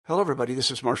Hello, everybody. This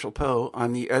is Marshall Poe.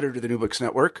 I'm the editor of the New Books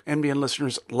Network. NBN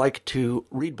listeners like to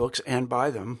read books and buy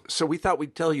them. So we thought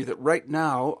we'd tell you that right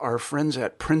now, our friends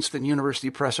at Princeton University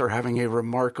Press are having a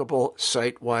remarkable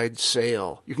site-wide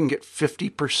sale. You can get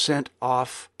 50%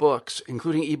 off books,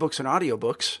 including ebooks and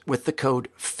audiobooks, with the code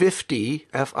 50,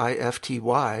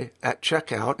 F-I-F-T-Y, at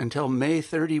checkout until May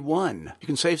 31. You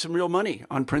can save some real money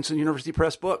on Princeton University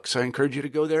Press books. I encourage you to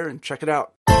go there and check it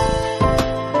out.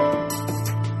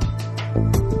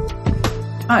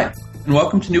 Hi, and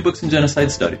welcome to New Books in Genocide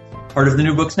Studies, part of the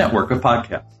New Books Network of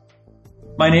podcasts.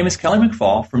 My name is Kelly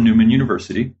McFall from Newman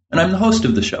University, and I'm the host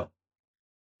of the show.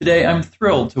 Today, I'm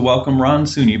thrilled to welcome Ron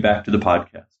Suney back to the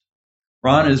podcast.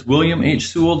 Ron is William H.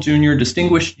 Sewell, Jr.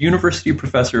 Distinguished University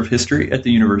Professor of History at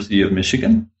the University of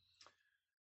Michigan.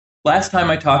 Last time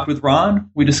I talked with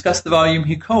Ron, we discussed the volume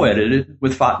he co-edited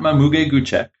with Fatma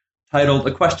Muge-Gucek, titled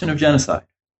A Question of Genocide.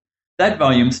 That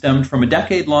volume stemmed from a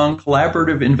decade-long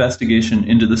collaborative investigation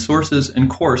into the sources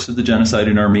and course of the genocide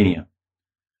in Armenia.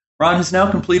 Ron has now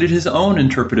completed his own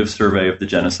interpretive survey of the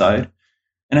genocide,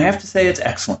 and I have to say it's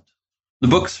excellent. The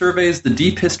book surveys the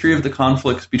deep history of the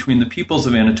conflicts between the peoples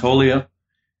of Anatolia,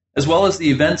 as well as the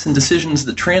events and decisions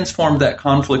that transformed that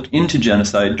conflict into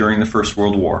genocide during the First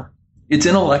World War. It's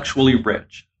intellectually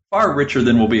rich, far richer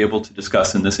than we'll be able to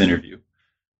discuss in this interview.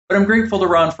 But I'm grateful to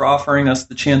Ron for offering us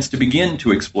the chance to begin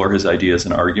to explore his ideas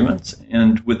and arguments.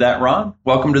 And with that, Ron,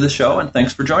 welcome to the show, and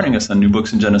thanks for joining us on New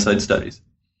Books in Genocide Studies.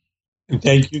 And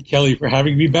thank you, Kelly, for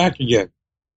having me back again.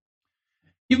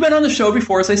 You've been on the show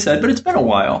before, as I said, but it's been a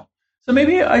while. So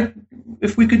maybe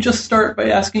if we could just start by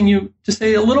asking you to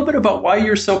say a little bit about why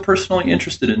you're so personally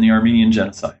interested in the Armenian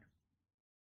genocide.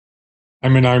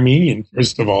 I'm an Armenian,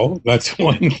 first of all. That's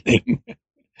one thing.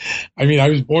 I mean, I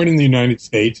was born in the United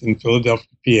States, in Philadelphia,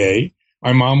 PA.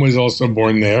 My mom was also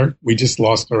born there. We just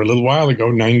lost her a little while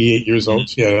ago, 98 years old.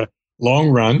 She had a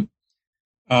long run.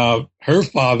 Her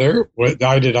father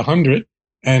died at 100,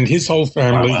 and his whole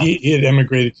family, he had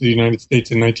emigrated to the United States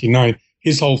in 1909.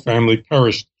 His whole family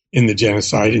perished in the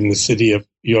genocide in the city of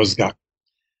Yozgat.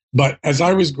 But as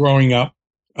I was growing up,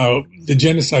 the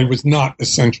genocide was not a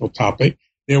central topic.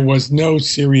 There was no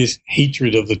serious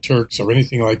hatred of the Turks or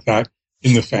anything like that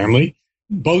in the family.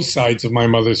 Both sides of my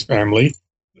mother's family,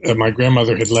 my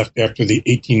grandmother had left after the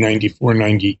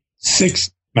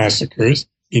 1894-96 massacres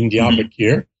in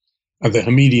Diyarbakir, the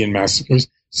Hamidian massacres.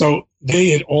 So they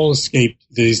had all escaped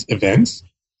these events.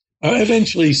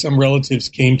 Eventually, some relatives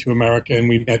came to America, and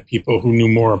we met people who knew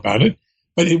more about it.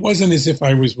 But it wasn't as if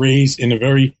I was raised in a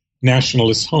very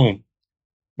nationalist home.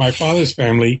 My father's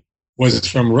family was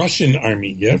from Russian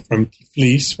Armenia, from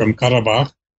Tiflis, from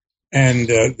Karabakh, and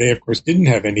they, of course, didn't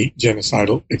have any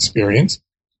genocidal experience.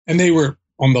 And they were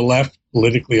on the left,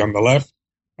 politically on the left.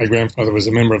 My grandfather was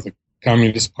a member of the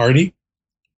Communist Party,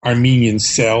 Armenian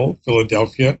Cell,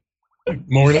 Philadelphia,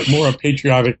 more a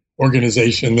patriotic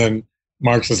organization than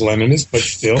Marxist-Leninist, but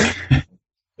still,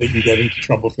 they can get into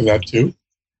trouble for that, too.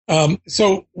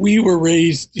 So we were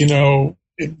raised,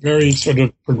 very sort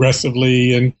of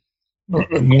progressively and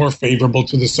more favorable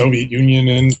to the Soviet Union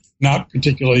and not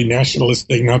particularly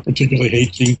nationalistic, not particularly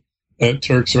hating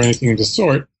Turks or anything of the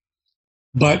sort.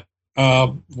 But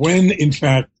when, in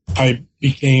fact, I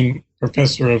became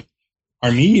professor of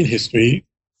Armenian history,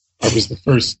 I was the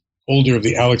first holder of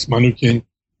the Alex Manukyan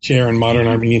Chair in Modern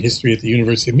Armenian History at the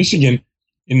University of Michigan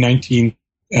in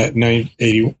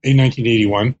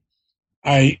 1981.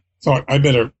 I thought I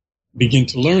better begin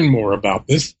to learn more about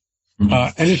this. And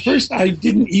at first, I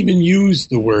didn't even use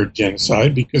the word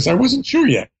genocide because I wasn't sure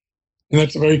yet. And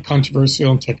that's a very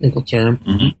controversial and technical term.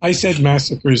 Mm-hmm. I said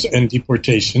massacres and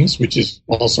deportations, which is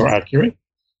also accurate.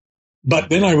 But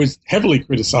then I was heavily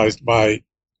criticized by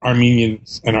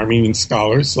Armenians and Armenian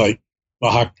scholars like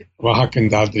Vahak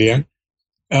and Dadrian.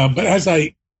 But as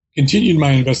I continued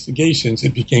my investigations,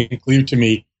 it became clear to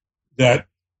me that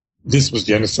this was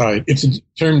genocide. If the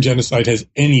term genocide has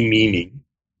any meaning,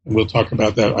 and we'll talk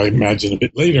about that, I imagine, a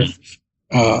bit later,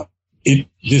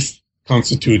 this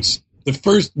constitutes the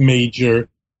first major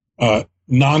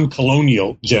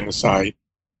non-colonial genocide,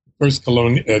 first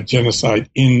genocide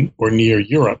in or near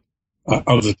Europe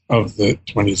of the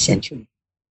 20th century.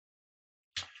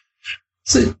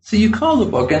 So you call the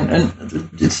book, and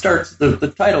it starts,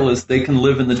 the title is They Can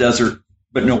Live in the Desert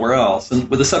But Nowhere Else, and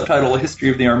with a subtitle, A History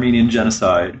of the Armenian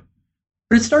Genocide.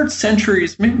 But it starts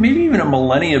centuries, maybe even a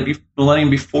millennium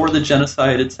before the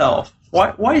genocide itself.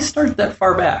 Why start that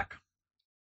far back?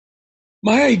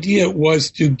 My idea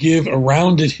was to give a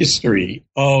rounded history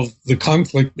of the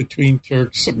conflict between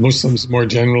Turks, Muslims more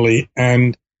generally,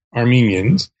 and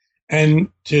Armenians, and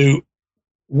to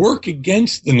work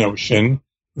against the notion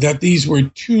that these were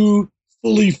two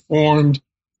fully formed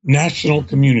national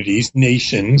communities,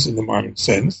 nations in the modern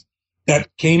sense,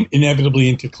 that came inevitably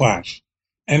into clash.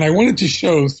 And I wanted to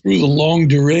show through the longue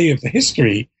durée of the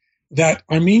history that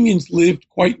Armenians lived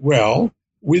quite well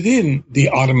within the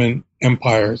Ottoman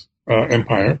empire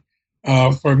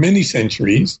for many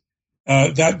centuries,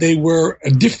 that they were a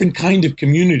different kind of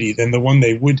community than the one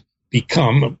they would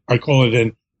become. I call it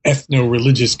an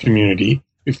ethno-religious community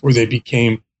before they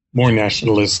became more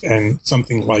nationalist and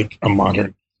something like a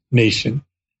modern nation.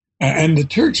 And the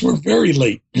Turks were very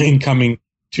late in coming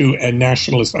to a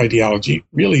nationalist ideology,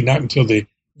 really not until the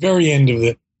very end of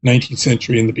the 19th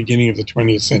century and the beginning of the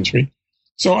 20th century.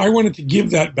 So I wanted to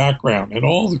give that background and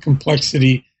all the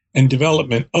complexity and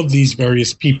development of these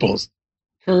various peoples,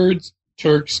 Kurds,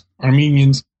 Turks,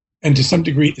 Armenians, and to some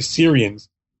degree Assyrians.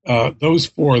 Those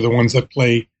four are the ones that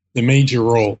play the major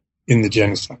role in the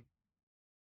genocide.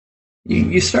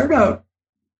 You start out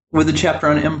with a chapter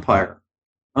on empire,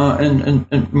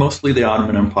 and mostly the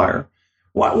Ottoman Empire.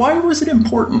 Why was it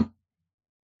important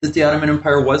that the Ottoman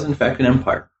Empire was in fact an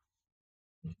empire?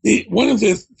 One of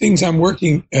the things I'm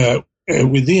working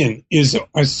within is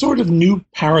a sort of new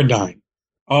paradigm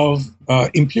of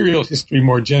imperial history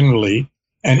more generally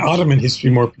and Ottoman history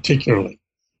more particularly.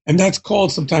 And that's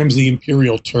called sometimes the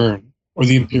imperial turn or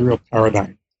the imperial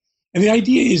paradigm. And the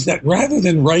idea is that rather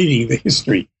than writing the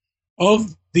history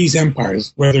of these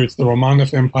empires, whether it's the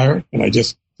Romanov Empire, and I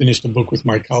just finished a book with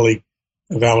my colleague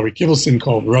Valerie Kivelson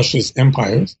called Russia's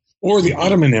Empires, or the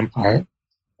Ottoman Empire,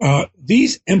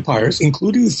 these empires,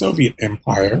 including the Soviet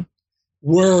Empire,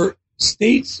 were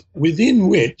states within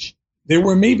which there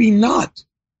were maybe not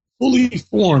fully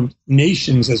formed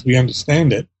nations as we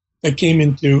understand it that came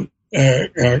into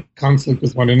conflict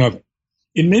with one another.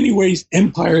 In many ways,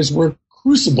 empires were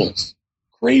crucibles,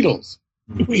 cradles,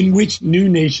 in which new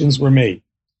nations were made.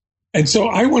 And so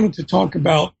I wanted to talk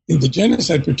about, in the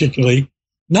genocide particularly,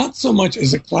 not so much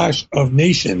as a clash of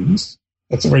nations.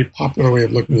 That's a very popular way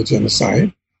of looking at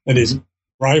genocide. That is,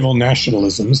 rival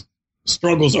nationalisms,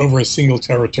 struggles over a single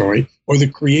territory, or the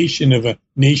creation of a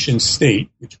nation state,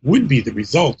 which would be the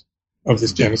result of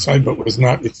this genocide, but was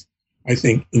not its, I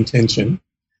think, intention.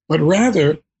 But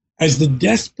rather, as the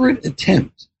desperate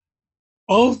attempt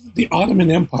of the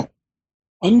Ottoman Empire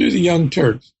under the Young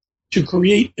Turks to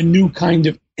create a new kind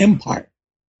of empire,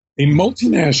 a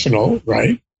multinational,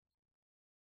 right,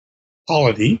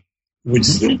 polity, would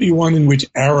still be one in which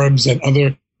Arabs and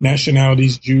other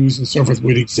nationalities, Jews and so forth,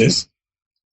 would exist,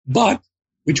 but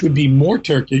which would be more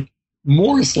Turkic,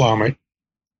 more Islamic,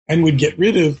 and would get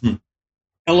rid of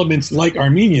elements like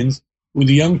Armenians, who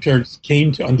the Young Turks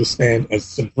came to understand as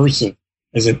subversive,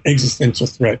 as an existential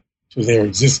threat to their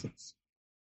existence.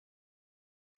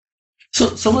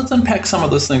 So let's unpack some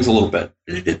of those things a little bit.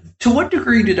 To what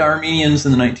degree did Armenians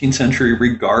in the 19th century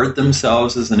regard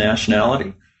themselves as a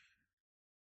nationality?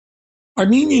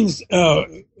 Armenians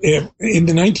in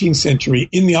the 19th century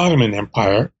in the Ottoman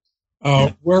Empire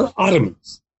were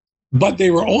Ottomans, but they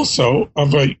were also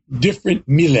of a different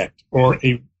millet, or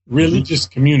a religious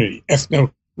community,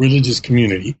 ethno-religious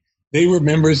community. They were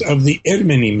members of the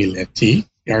Ermeni milleti,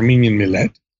 the Armenian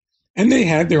millet, and they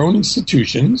had their own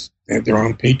institutions. They had their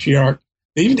own patriarch.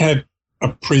 They even had a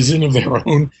prison of their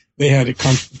own. They had a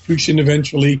constitution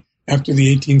eventually after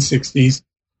the 1860s.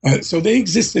 So they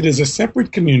existed as a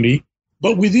separate community,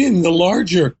 but within the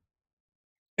larger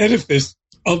edifice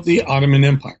of the Ottoman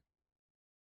Empire.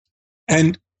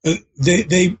 And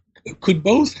they could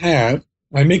both have,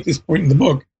 I make this point in the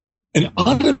book, an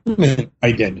Ottoman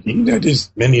identity. That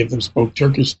is, many of them spoke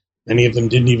Turkish. Many of them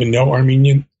didn't even know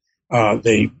Armenian.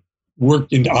 They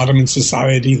worked in Ottoman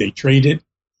society. They traded.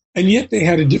 And yet they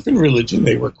had a different religion.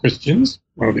 They were Christians,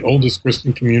 one of the oldest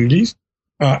Christian communities.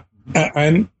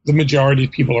 And the majority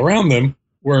of people around them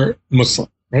were Muslim,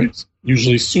 right?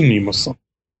 Usually Sunni Muslim.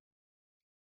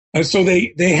 So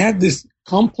they had this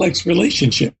complex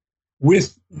relationship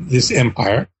with this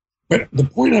empire. But the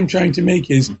point I'm trying to make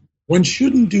is one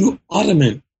shouldn't do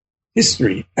Ottoman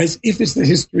history as if it's the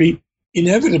history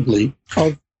inevitably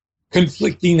of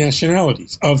conflicting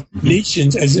nationalities, of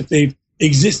nations as if they've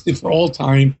existed for all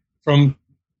time from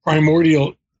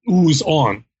primordial ooze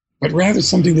on, but rather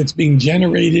something that's being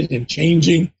generated and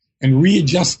changing and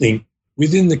readjusting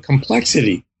within the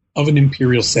complexity of an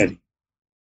imperial setting.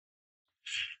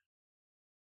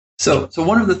 So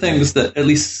one of the things that at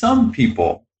least some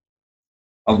people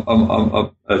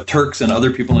of Turks and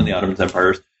other people in the Ottoman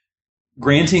empires,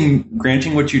 granting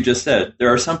what you just said,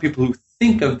 there are some people who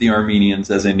think of the Armenians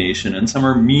as a nation, and some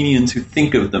Armenians who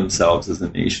think of themselves as a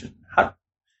nation.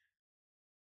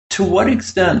 To what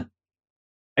extent,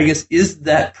 I guess, is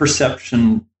that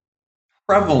perception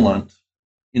prevalent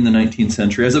in the 19th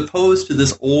century, as opposed to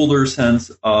this older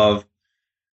sense of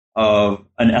an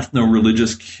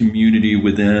ethno-religious community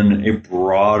within a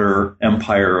broader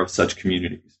empire of such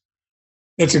communities?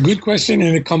 That's a good question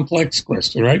and a complex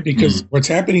question, right? Because what's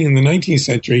happening in the 19th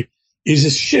century is a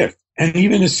shift and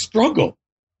even a struggle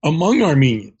among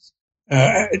Armenians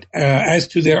as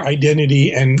to their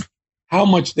identity and how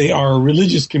much they are a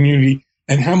religious community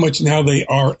and how much now they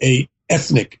are a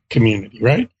ethnic community,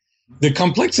 right? The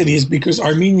complexity is because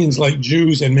Armenians, like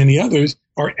Jews and many others,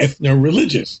 are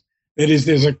ethno-religious. That is,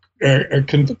 there's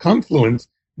a confluence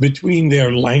between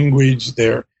their language,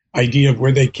 their idea of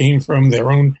where they came from,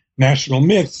 their own national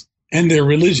myths, and their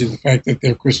religion, the fact that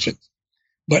they're Christians.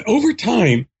 But over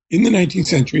time, in the 19th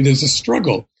century, there's a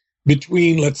struggle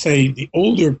between, let's say, the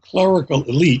older clerical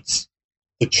elites,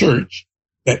 the church,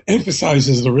 that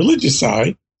emphasizes the religious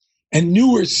side, and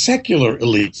newer secular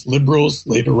elites, liberals,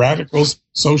 later radicals,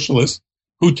 socialists,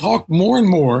 who talk more and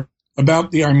more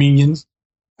about the Armenians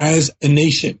as a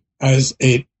nation, as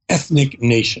an ethnic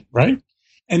nation, right?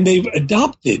 And they've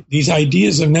adopted these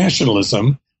ideas of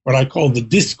nationalism, what I call the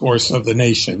discourse of the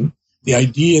nation, the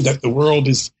idea that the world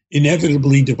is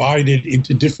inevitably divided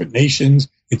into different nations.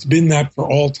 It's been that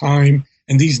for all time.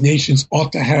 And these nations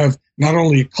ought to have not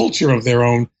only a culture of their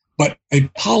own, but a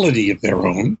polity of their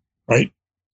own, right?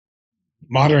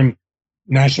 Modern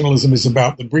nationalism is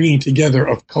about the bringing together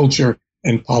of culture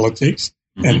and politics,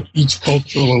 and each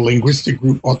cultural or linguistic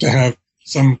group ought to have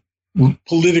some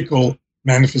political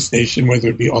manifestation, whether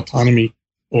it be autonomy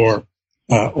or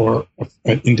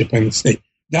an independent state.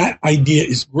 That idea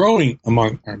is growing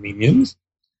among Armenians,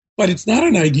 but it's not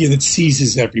an idea that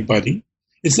seizes everybody.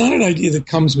 It's not an idea that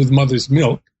comes with mother's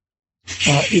milk.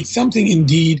 It's something,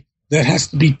 indeed, that has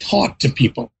to be taught to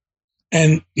people.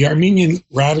 And the Armenian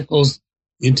radicals,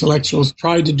 the intellectuals,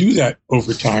 try to do that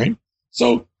over time.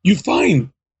 So you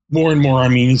find more and more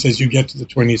Armenians as you get to the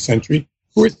 20th century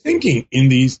who are thinking in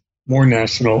these more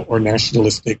national or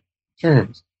nationalistic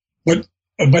terms. But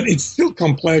it's still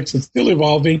complex, it's still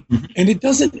evolving, and it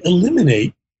doesn't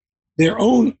eliminate their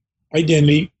own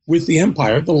identity with the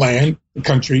empire, the land, the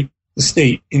country, the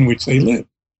state in which they live.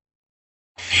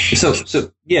 So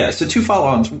two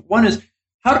follow-ons. One is,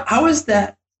 how is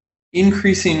that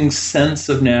increasing sense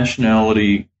of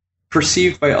nationality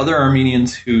perceived by other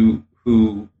Armenians who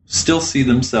still see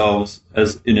themselves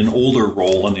as in an older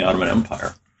role in the Ottoman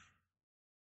Empire?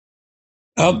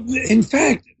 In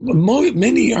fact,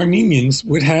 many Armenians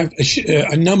would have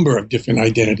a number of different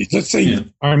identities. Let's say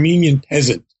Armenian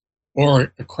peasant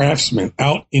or a craftsman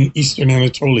out in eastern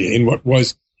Anatolia in what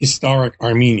was historic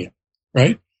Armenia,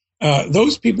 right?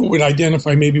 Those people would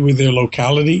identify maybe with their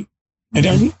locality, and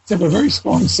Armenians have a very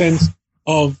strong sense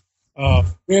of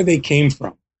where they came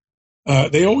from.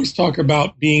 They always talk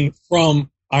about being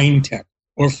from Aintab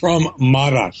or from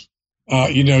Marash.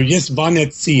 Yes,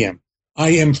 Vanetsiem.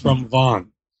 I am from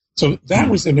Van. So that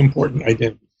was an important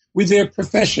identity. With their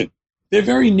profession, their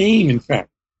very name, in fact,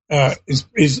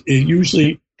 is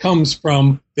usually comes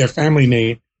from their family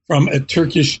name, from a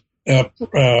Turkish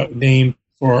name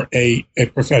for a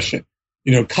profession.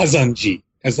 Kazanji,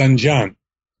 Kazanjan,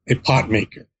 a pot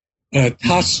maker.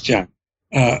 Tasjan,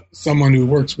 someone who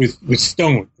works with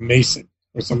stone, a mason,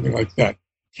 or something like that.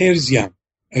 Terzian,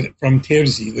 from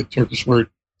Terzi, the Turkish word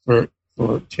for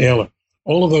tailor.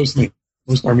 All of those things.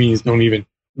 Most Armenians don't even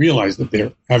realize that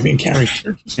they're carrying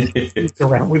Turkish things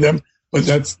around with them, but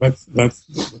that's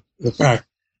the fact.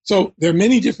 So there are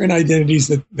many different identities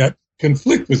that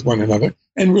conflict with one another,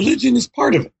 and religion is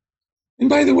part of it. And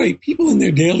by the way, people in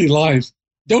their daily lives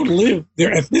don't live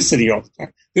their ethnicity all the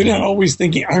time. They're not always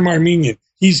thinking, I'm Armenian,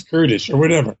 he's Kurdish, or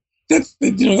whatever. That's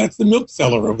the milk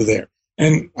seller over there,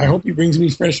 and I hope he brings me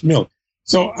fresh milk.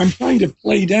 So I'm trying to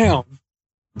play down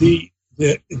the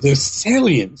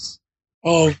salience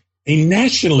of a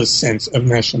nationalist sense of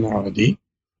nationality,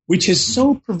 which has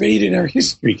so pervaded our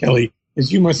history, Kelly,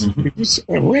 as you must be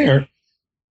aware,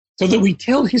 so that we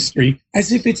tell history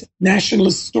as if it's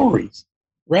nationalist stories,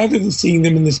 rather than seeing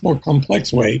them in this more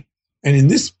complex way, and in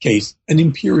this case, an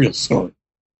imperial story.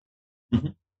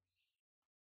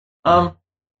 The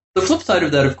flip side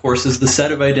of that, of course, is the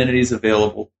set of identities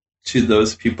available to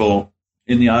those people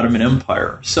in the Ottoman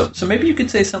Empire. So maybe you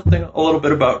could say something a little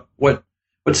bit about what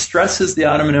stresses the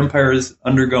Ottoman Empire is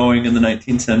undergoing in the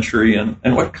 19th century, and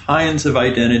what kinds of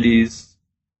identities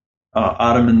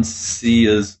Ottomans see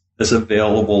as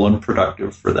available and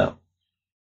productive for them.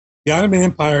 The Ottoman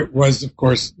Empire was, of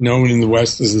course, known in the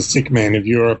West as the sick man of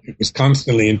Europe. It was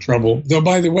constantly in trouble, though,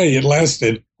 by the way, it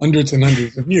lasted hundreds and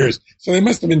hundreds of years. So they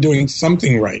must have been doing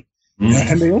something right.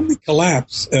 And they only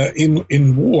collapse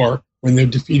in war when they're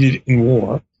defeated in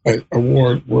war,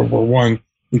 World War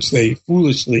I which they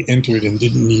foolishly entered and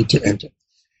didn't need to enter.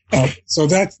 So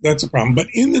that's a problem. But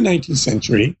in the 19th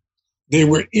century, they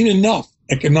were in enough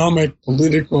economic,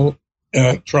 political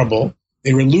trouble.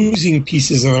 They were losing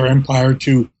pieces of their empire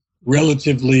to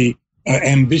relatively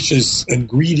ambitious and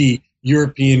greedy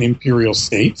European imperial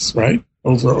states, right,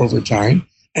 over time,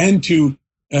 and to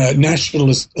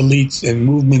nationalist elites and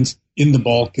movements in the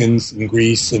Balkans and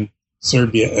Greece and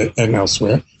Serbia and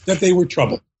elsewhere, that they were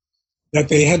troubled, that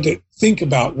they had to think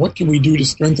about what can we do to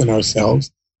strengthen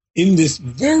ourselves in this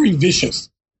very vicious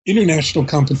international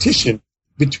competition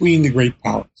between the great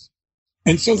powers.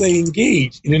 And so they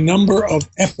engaged in a number of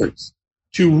efforts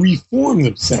to reform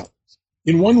themselves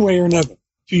in one way or another,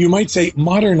 to, you might say,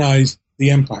 modernize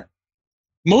the empire.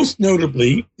 Most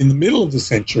notably, in the middle of the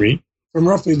century, from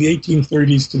roughly the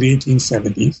 1830s to the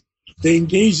 1870s, they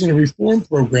engaged in a reform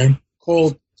program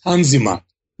called Tanzimat,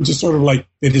 which is sort of like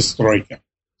perestroika,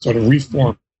 sort of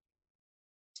reform.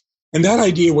 And that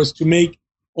idea was to make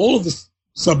all of the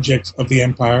subjects of the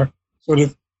empire sort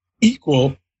of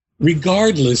equal,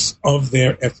 regardless of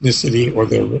their ethnicity or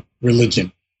their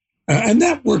religion. And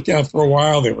that worked out for a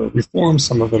while. There were reforms,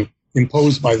 some of them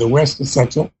imposed by the West,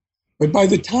 etc. But by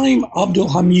the time Abdul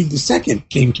Hamid II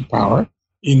came to power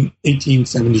in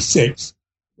 1876,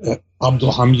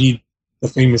 Abdul Hamid, the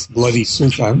famous bloody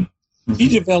Sultan, he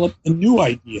developed a new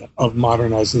idea of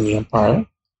modernizing the empire,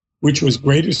 which was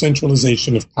greater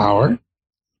centralization of power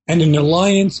and an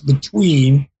alliance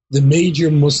between the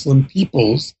major Muslim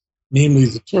peoples, namely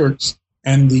the Turks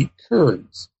and the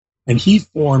Kurds. And he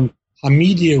formed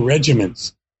Hamidiya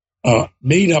regiments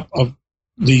made up of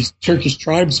these Turkish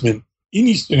tribesmen in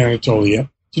eastern Anatolia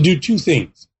to do two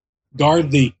things: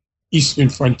 guard the eastern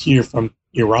frontier from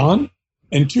Iran,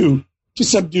 and two, to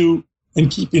subdue and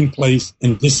keep in place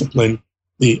and discipline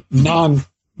the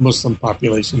non-Muslim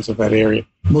populations of that area,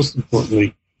 most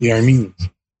importantly, the Armenians.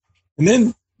 And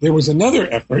then there was another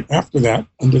effort after that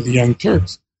under the Young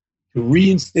Turks to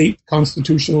reinstate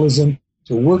constitutionalism,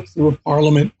 to work through a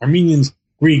parliament. Armenians,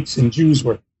 Greeks, and Jews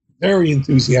were very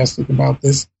enthusiastic about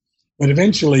this, but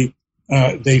eventually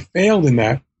they failed in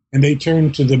that, and they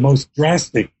turned to the most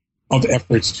drastic of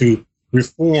efforts to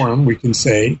reform, we can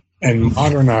say, and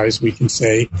modernize, we can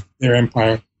say, their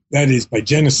empire. That is by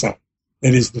genocide.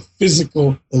 That is the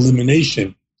physical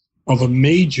elimination of a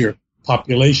major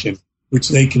population which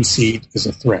they conceived as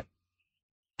a threat.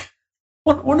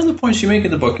 One of the points you make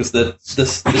in the book is that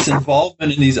this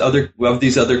involvement in these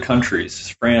other countries,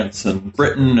 France and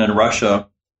Britain and Russia,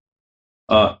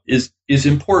 is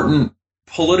important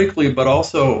politically, but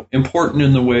also important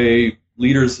in the way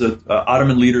leaders,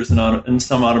 Ottoman leaders and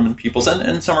some Ottoman peoples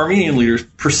and some Armenian leaders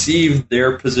perceive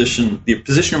their position, the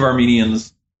position of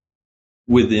Armenians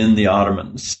within the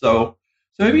Ottomans. So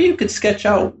maybe you could sketch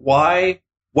out what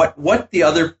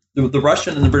the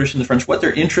Russian and the British and the French, what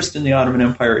their interest in the Ottoman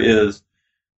Empire is,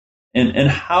 and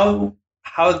how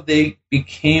they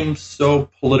became so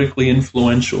politically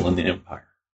influential in the empire.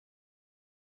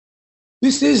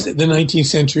 This is the 19th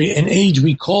century, an age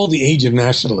we call the age of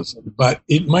nationalism, but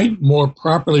it might more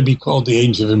properly be called the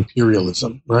age of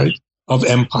imperialism, right? Of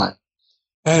empire.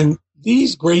 And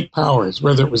these great powers,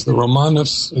 whether it was the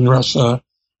Romanovs in Russia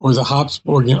or the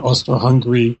Habsburg in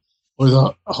Austro-Hungary or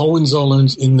the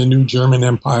Hohenzollerns in the new German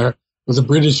Empire or the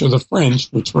British or the French,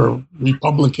 which were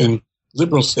republican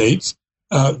liberal states,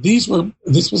 this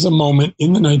was a moment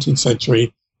in the 19th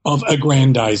century of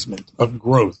aggrandizement, of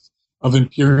growth, of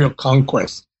imperial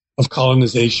conquest, of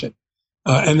colonization.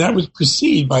 And that would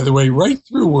proceed, by the way, right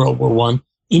through World War I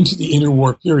into the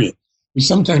interwar period. We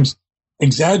sometimes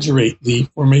exaggerate the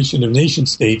formation of nation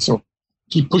states or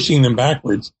keep pushing them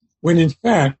backwards, when in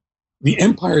fact, the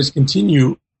empires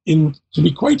continue to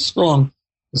be quite strong.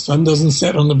 The sun doesn't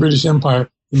set on the British Empire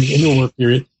in the interwar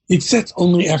period. It sets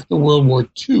only after World War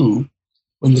II,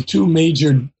 when the two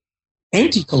major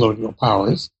anti-colonial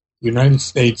powers, the United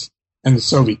States and the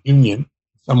Soviet Union, in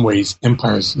some ways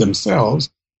empires themselves,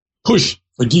 push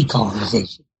for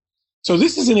decolonization. So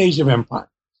this is an age of empire.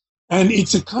 And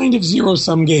it's a kind of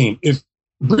zero-sum game. If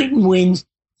Britain wins,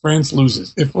 France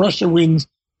loses. If Russia wins,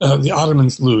 the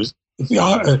Ottomans lose. If the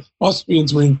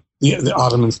Austrians win, the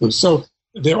Ottomans lose. So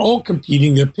they're all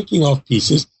competing. They're picking off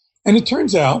pieces. And it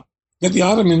turns out that the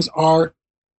Ottomans are,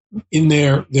 in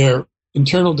their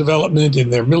internal development,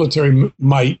 in their military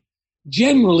might,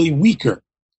 generally weaker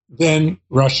than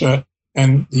Russia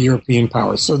and the European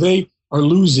powers. So they are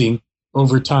losing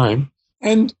over time.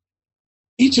 And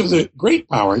each of the great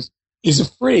powers is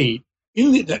afraid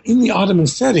in the Ottoman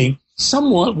setting,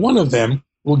 one of them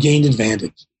will gain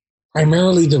advantage,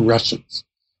 primarily the Russians.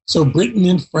 So Britain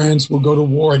and France will go to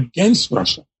war against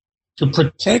Russia to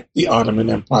protect the Ottoman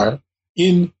Empire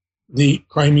in the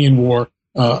Crimean War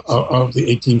of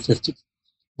the 1850s.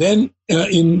 Then,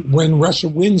 when Russia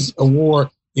wins a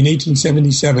war in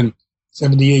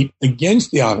 1877-78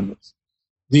 against the Ottomans,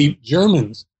 the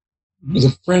Germans,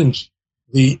 the French,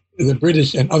 the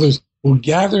British, and others will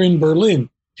gather in Berlin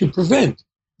to prevent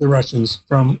the Russians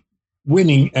from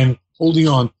winning and holding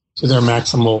on to their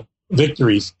maximal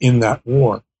victories in that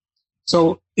war.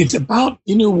 So it's about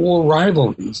inner war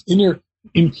rivalries, inner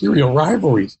imperial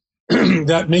rivalries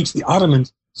that makes the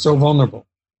Ottomans so vulnerable.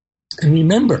 And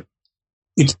remember,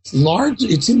 it's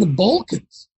in the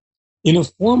Balkans, in a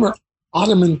former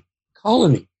Ottoman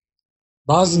colony,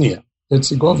 Bosnia,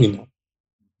 Herzegovina,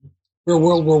 where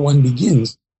World War I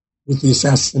begins with the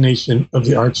assassination of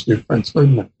the Archduke Franz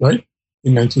Ferdinand, right,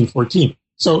 in 1914.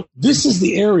 So this is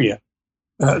the area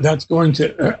that's going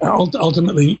to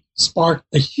ultimately spark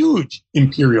a huge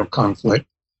imperial conflict,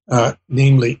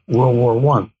 namely World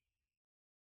War I.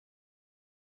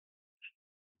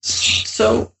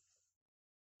 So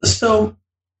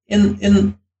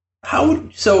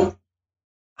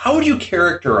how would you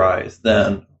characterize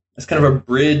then, as kind of a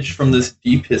bridge from this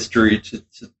deep history to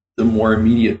the more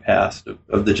immediate past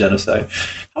of the genocide,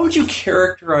 how would you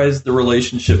characterize the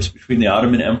relationships between the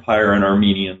Ottoman Empire and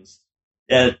Armenians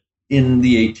in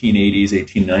the 1880s,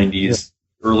 1890s,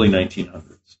 early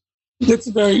 1900s? That's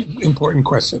a very important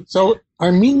question. So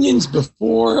Armenians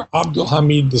before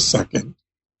Abdulhamid II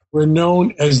were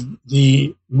known as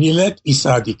the Millet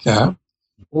Isadika,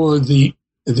 or the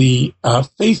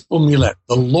faithful Millet,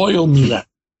 the loyal Millet.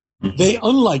 They,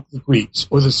 unlike the Greeks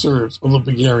or the Serbs or the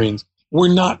Bulgarians, were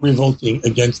not revolting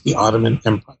against the Ottoman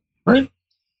Empire, right?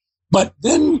 But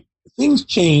then things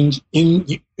change in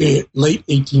the late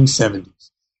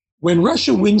 1870s. When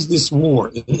Russia wins this war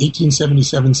in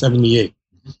 1877-78,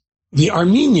 the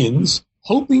Armenians,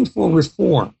 hoping for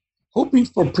reform, hoping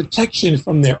for protection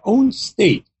from their own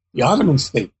state, the Ottoman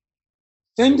state,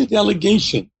 send a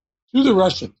delegation to the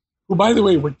Russians, who, by the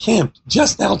way, were camped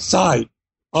just outside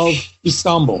of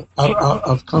Istanbul, out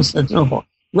of Constantinople,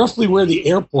 roughly where the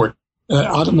airport,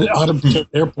 Ottoman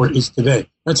airport is today.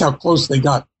 That's how close they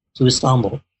got to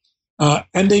Istanbul.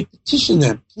 And they petition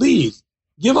them, please,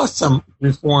 give us some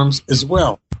reforms as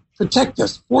well. Protect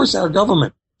us, force our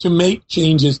government to make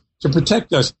changes to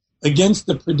protect us against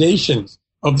the predations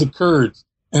of the Kurds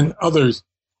and others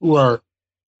who are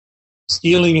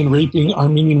stealing and raping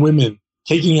Armenian women,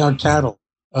 taking our cattle,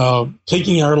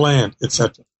 taking our land,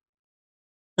 etc.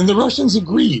 And the Russians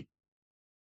agreed.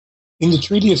 In the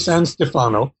Treaty of San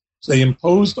Stefano, they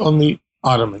imposed on the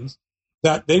Ottomans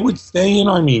that they would stay in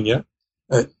Armenia,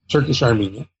 Turkish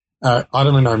Armenia,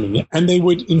 Ottoman Armenia, and they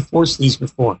would enforce these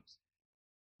reforms.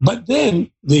 But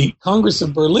then the Congress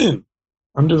of Berlin,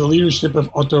 under the leadership of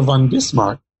Otto von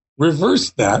Bismarck,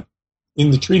 reversed that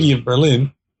in the Treaty of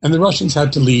Berlin, and the Russians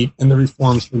had to leave, and the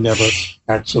reforms were never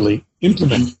actually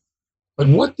implemented. But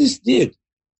what this did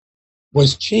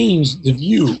was change the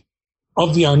view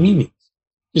of the Armenians,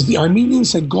 because the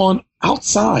Armenians had gone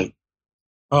outside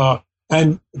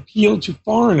and appealed to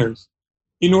foreigners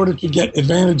in order to get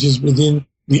advantages within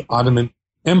the Ottoman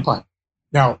Empire.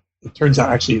 Now, it turns out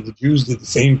actually the Jews did the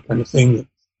same kind of thing. There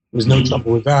was no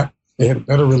trouble with that. They had a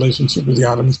better relationship with the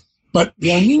Ottomans. But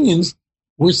the Armenians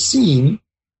were seen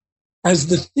as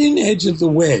the thin edge of the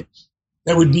wedge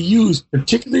that would be used,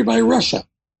 particularly by Russia,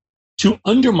 to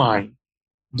undermine,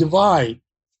 divide,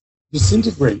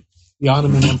 disintegrate the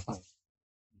Ottoman Empire.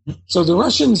 So the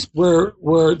Russians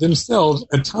were themselves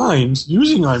at times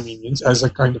using Armenians as a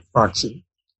kind of proxy.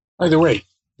 By the way,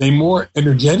 they more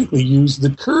energetically used the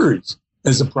Kurds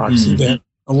as a proxy. Their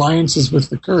alliances with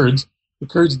the Kurds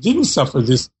didn't suffer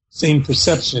this same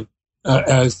perception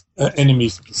as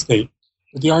enemies of the state.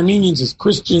 But the Armenians as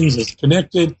Christians, as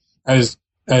connected, as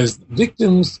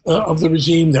victims of the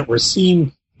regime that were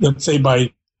seen, let's say,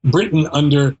 by Britain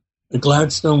under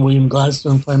William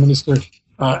Gladstone, Prime Minister,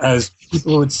 as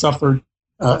people who had suffered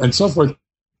and so forth,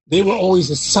 they were always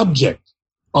a subject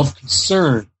of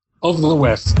concern of the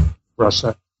West,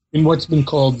 Russia, in what's been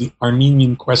called the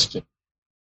Armenian question.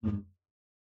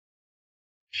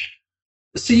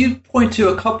 So you point to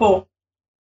a couple,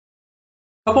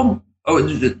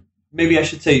 maybe I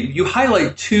should say, you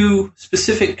highlight two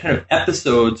specific kind of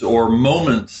episodes or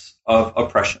moments of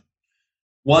oppression.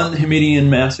 One, the Hamidian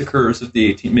massacres of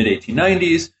the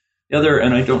mid-1890s. The other,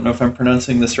 and I don't know if I'm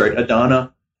pronouncing this right,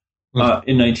 Adana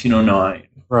in 1909.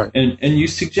 Right. And you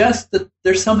suggest that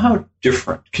they're somehow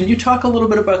different. Can you talk a little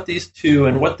bit about these two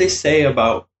and what they say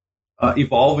about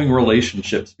evolving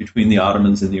relationships between the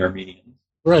Ottomans and the Armenians?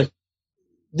 Right.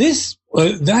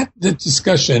 The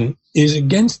discussion is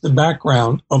against the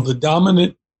background of the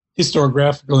dominant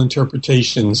historiographical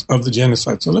interpretations of the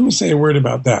genocide. So let me say a word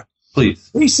about that. Please.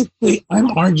 Basically,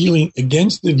 I'm arguing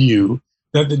against the view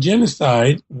that the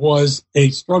genocide was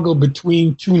a struggle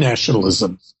between two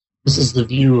nationalisms. This is the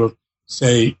view of,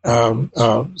 say,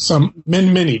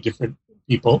 many different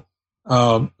people.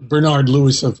 Bernard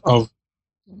Lewis of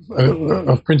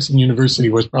Princeton University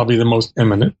was probably the most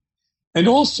eminent. And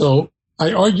also,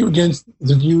 I argue against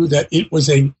the view that it was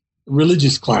a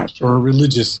religious clash or a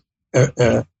religious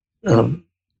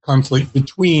conflict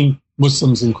between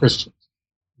Muslims and Christians.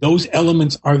 Those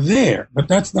elements are there, but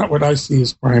that's not what I see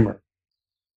as primary.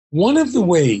 One of the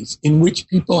ways in which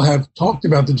people have talked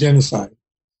about the genocide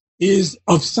is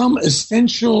of some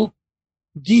essential,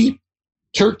 deep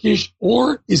Turkish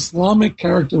or Islamic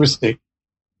characteristic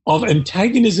of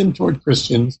antagonism toward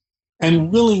Christians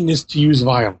and willingness to use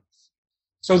violence.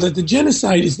 So that the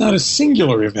genocide is not a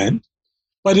singular event,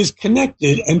 but is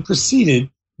connected and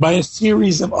preceded by a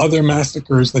series of other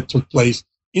massacres that took place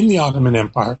in the Ottoman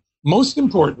Empire. Most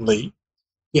importantly,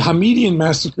 the Hamidian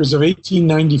massacres of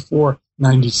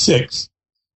 1894-96,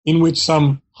 in which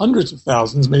some hundreds of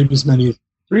thousands, maybe as many as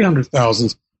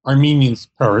 300,000 Armenians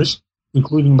perished,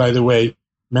 including, by the way,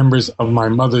 members of my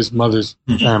mother's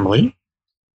family.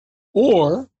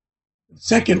 Or,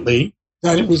 secondly,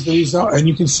 that it was the result, and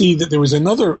you can see that there was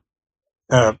another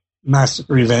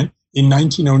massacre event in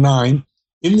 1909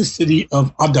 in the city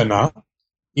of Adana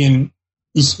in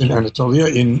eastern Anatolia,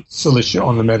 in Cilicia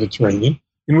on the Mediterranean,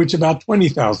 in which about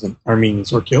 20,000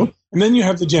 Armenians were killed. And then you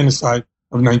have the genocide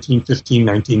of 1915,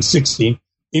 1916,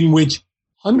 in which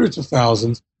hundreds of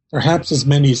thousands, perhaps as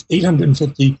many as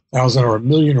 850,000 or a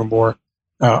million or more,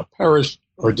 perished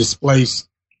or displaced,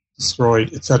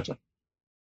 destroyed, etc.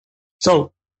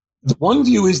 So the one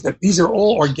view is that these are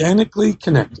all organically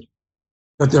connected,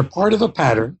 that they're part of a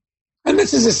pattern. And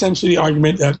this is essentially the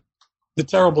argument that the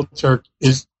terrible Turk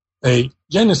is a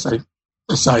genocide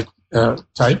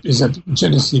type, is a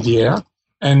genocidaire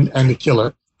and a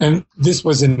killer. And this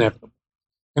was inevitable.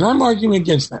 And I'm arguing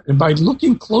against that. And by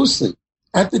looking closely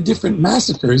at the different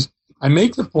massacres, I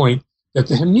make the point that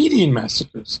the Hamidian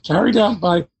massacres carried out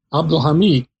by Abdul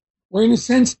Hamid were, in a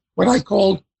sense, what I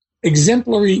called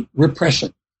exemplary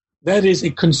repression. That is a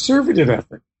conservative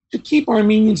effort to keep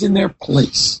Armenians in their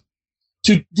place,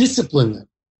 to discipline them,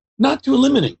 not to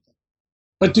eliminate them,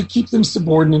 but to keep them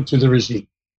subordinate to the regime.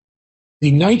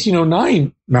 The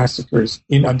 1909 massacres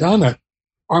in Adana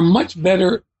are much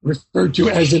better referred to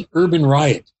as an urban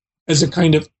riot, as a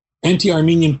kind of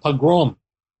anti-Armenian pogrom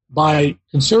by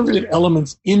conservative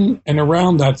elements in and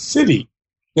around that city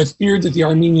that feared that the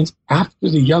Armenians, after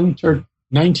the Young Turk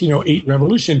 1908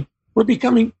 revolution, were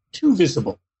becoming too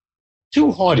visible,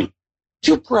 too haughty,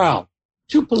 too proud,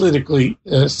 too politically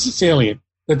salient,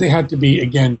 that they had to be,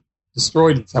 again,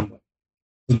 destroyed in some way.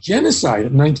 The genocide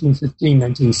of 1915,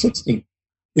 1916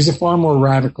 is a far more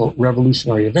radical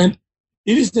revolutionary event.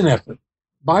 It is an effort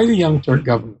by the Young Turk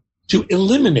government to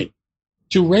eliminate,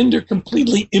 to render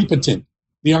completely impotent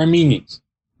the Armenians,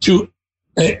 to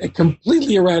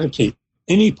completely eradicate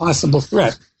any possible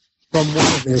threat from one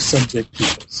of their subject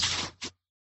peoples.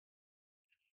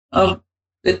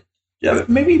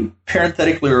 Maybe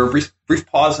parenthetically, or a brief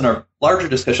pause in our larger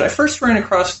discussion, I first ran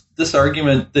across this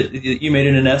argument that you made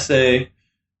in an essay,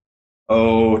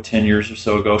 10 years or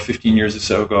so ago, 15 years or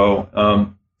so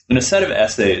ago, in a set of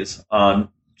essays on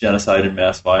genocide and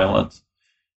mass violence.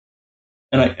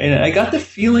 And I got the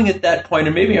feeling at that point,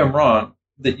 and maybe I'm wrong,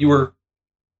 that you were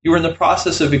in the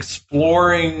process of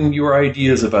exploring your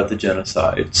ideas about the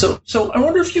genocide. So I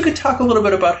wonder if you could talk a little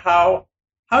bit about how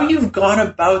you've gone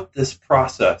about this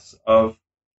process of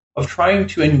trying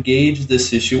to engage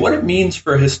this issue, what it means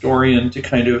for a historian to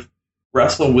kind of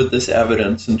wrestle with this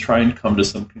evidence and try and come to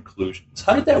some conclusions.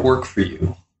 How did that work for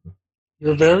you?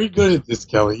 You're very good at this,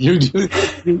 Kelly.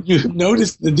 You've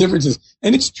noticed the differences.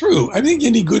 And it's true. I think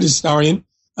any good historian,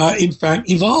 in fact,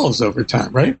 evolves over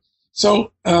time, right?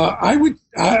 So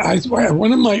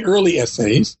one of my early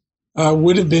essays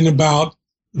would have been about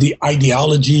the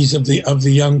ideologies of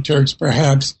the Young Turks,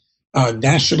 perhaps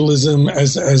nationalism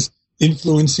as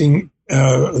influencing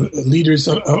leaders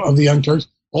of the Young Turks.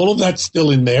 All of that's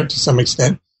still in there to some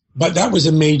extent, but that was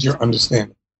a major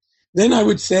understanding. Then I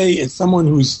would say, as someone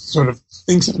who sort of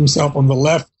thinks of himself on the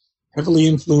left, heavily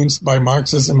influenced by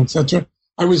Marxism, etc.,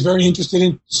 I was very interested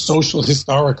in social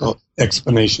historical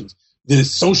explanations, the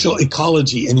social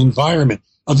ecology and environment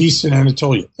of Eastern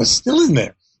Anatolia. That's still in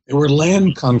there. There were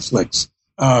land conflicts.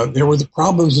 There were the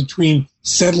problems between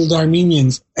settled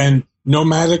Armenians and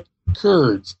nomadic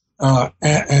Kurds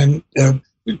and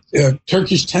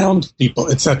Turkish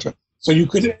townspeople, etc. So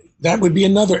that would be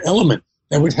another element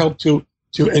that would help to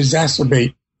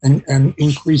exacerbate and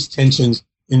increase tensions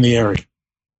in the area.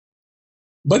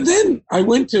 But then I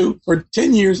went for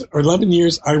 10 years or 11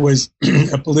 years, I was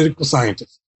a political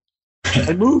scientist.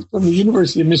 I moved from the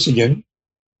University of Michigan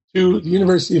to the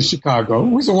University of Chicago.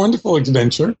 It was a wonderful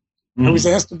adventure. I was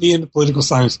asked to be in the political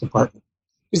science department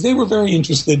because they were very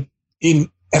interested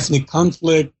in ethnic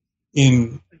conflict,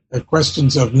 in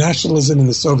questions of nationalism in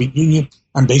the Soviet Union.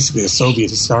 I'm basically a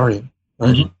Soviet historian,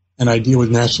 right? Mm-hmm. And I deal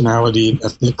with nationality and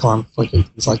ethnic conflict and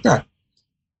things like that.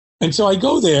 And so I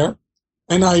go there,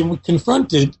 and I was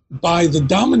confronted by the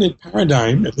dominant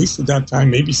paradigm, at least at that time,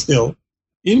 maybe still,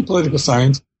 in political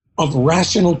science, of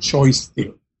rational choice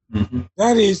theory. Mm-hmm.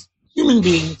 That is, human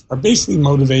beings are basically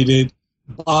motivated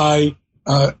by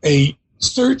a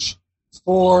search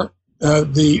for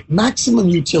the maximum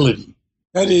utility.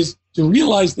 That is, to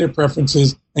realize their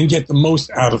preferences and get the most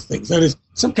out of things. That is,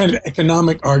 some kind of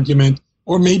economic argument,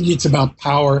 or maybe it's about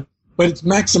power, but it's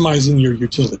maximizing your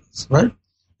utilities, right?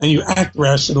 And you act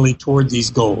rationally toward these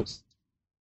goals.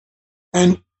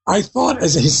 And I thought,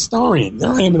 as a historian,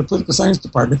 there I am in a political science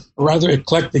department, a rather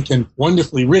eclectic and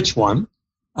wonderfully rich one,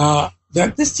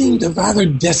 that this seemed a rather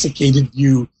desiccated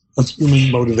view of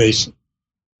human motivation.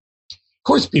 Of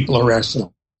course, people are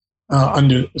rational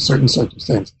under certain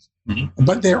circumstances,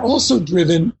 but they're also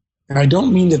driven, and I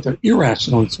don't mean that they're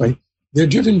irrational in this way, they're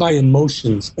driven by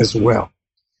emotions as well.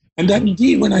 And that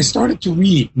indeed, when I started to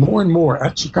read more and more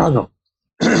at Chicago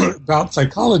about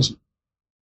psychology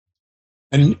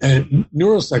and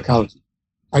neuropsychology,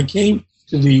 I came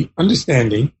to the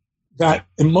understanding that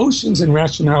emotions and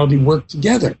rationality work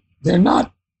together. They're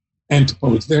not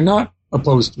antipodes. They're not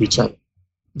opposed to each other.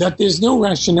 That there's no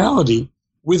rationality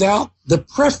without the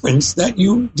preference that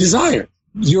you desire,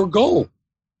 your goal.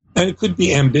 And it could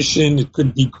be ambition, it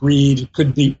could be greed, it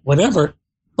could be whatever,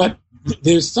 but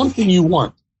there's something you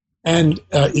want. And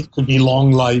it could be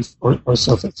long life or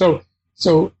so forth.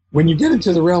 So when you get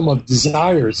into the realm of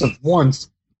desires, of wants,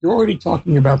 you're already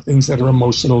talking about things that are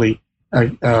emotionally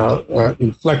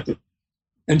inflected.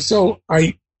 And so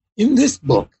in this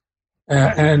book,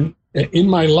 and in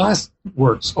my last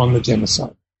works on the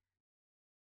genocide,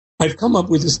 I've come up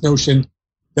with this notion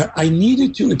that I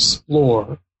needed to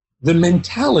explore the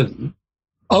mentality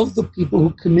of the people who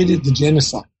committed the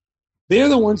genocide. They're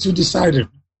the ones who decided.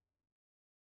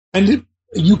 And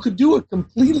you could do a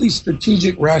completely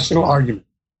strategic, rational argument.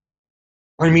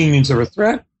 Armenians are a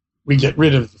threat. We get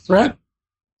rid of the threat.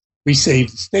 We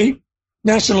save the state.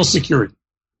 National security.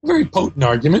 A very potent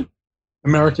argument.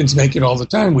 Americans make it all the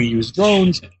time. We use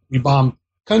drones. We bomb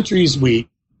countries. We,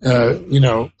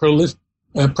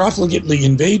 profligately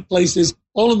invade places,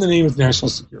 all in the name of national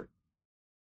security.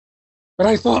 But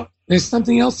I thought, there's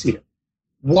something else here.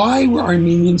 Why were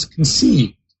Armenians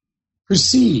perceived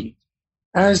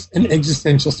as an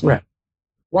existential threat?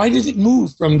 Why did it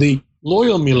move from the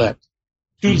loyal millet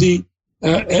to the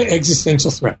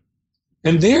existential threat?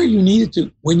 And there you needed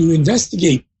to, when you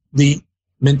investigate the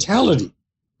mentality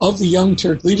of the Young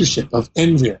Turk leadership of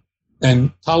Enver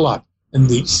and Talat and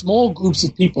the small groups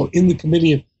of people in the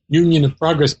Committee of Union of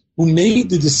Progress who made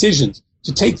the decisions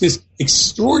to take this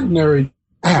extraordinary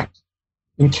act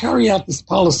and carry out this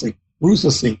policy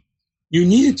ruthlessly, you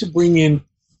needed to bring in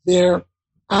their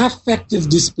affective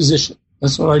disposition.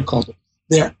 That's what I called it.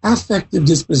 Their affective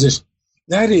disposition.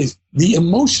 That is, the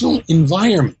emotional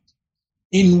environment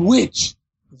in which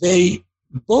they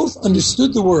both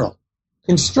understood the world,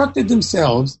 constructed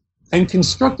themselves, and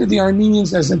constructed the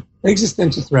Armenians as an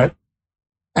existential threat.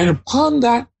 And upon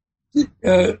that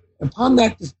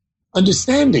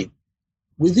understanding,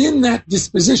 within that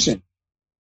disposition,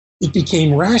 it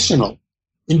became rational,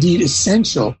 indeed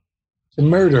essential, to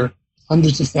murder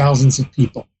hundreds of thousands of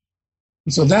people.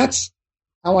 And so that's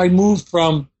how I moved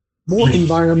from more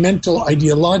environmental,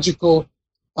 ideological,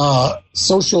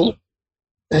 social,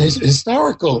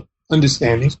 historical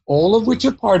understandings, all of which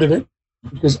are part of it,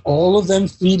 because all of them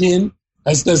feed in,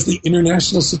 as does the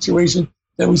international situation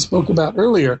that we spoke about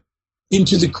earlier,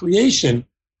 into the creation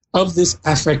of this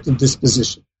affective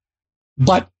disposition.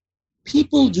 But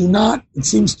people do not, it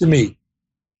seems to me,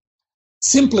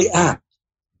 simply act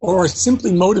or are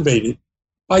simply motivated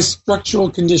by structural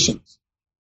conditions.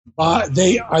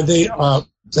 They are,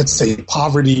 let's say,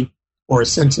 poverty or a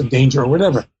sense of danger or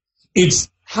whatever. It's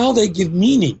how they give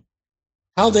meaning,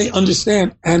 how they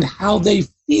understand, and how they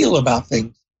feel about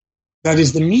things. That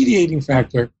is the mediating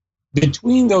factor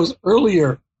between those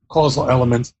earlier causal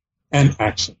elements and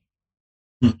action.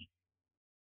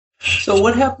 So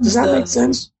what happens? Does that make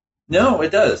sense? No,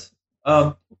 it does.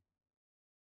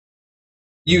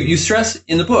 You stress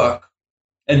in the book,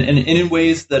 and in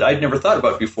ways that I'd never thought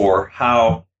about before,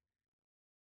 how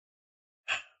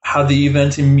how the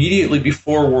events immediately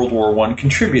before World War I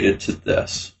contributed to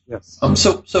this. Yes.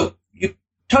 So you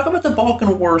talk about the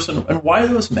Balkan Wars and why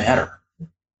those matter.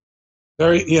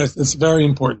 Yes, it's very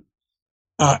important.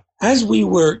 As we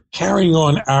were carrying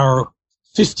on our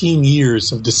 15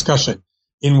 years of discussion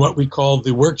in what we call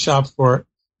the Workshop for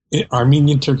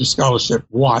Armenian Turkish Scholarship,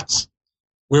 WATS,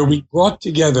 where we brought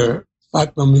together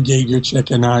Fatma Müge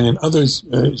Gürçek and I and others,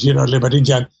 Gira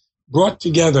Lebarijan, brought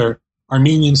together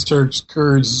Armenians, Turks,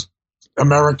 Kurds,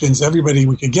 Americans, everybody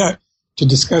we could get to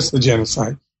discuss the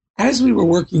genocide. As we were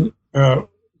working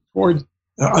toward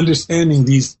understanding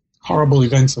these horrible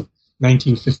events of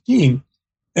 1915,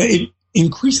 it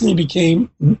increasingly became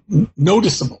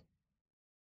noticeable,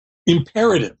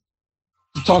 imperative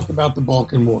to talk about the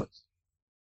Balkan Wars.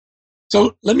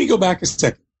 So let me go back a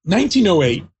second.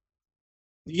 1908,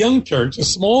 the Young Turks, a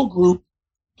small group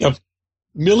of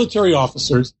military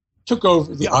officers, took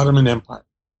over the Ottoman Empire.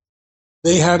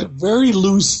 They had a very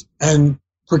loose and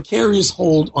precarious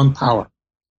hold on power.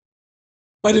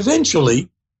 But eventually,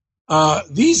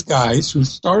 these guys who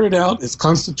started out as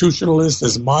constitutionalists,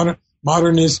 as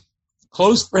modernists,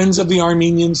 close friends of the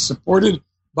Armenians, supported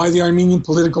by the Armenian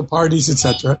political parties,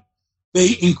 etc.,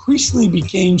 they increasingly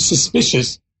became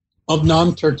suspicious of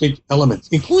non-Turkic elements,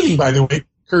 including, by the way,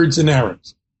 Kurds and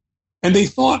Arabs. And they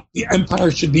thought the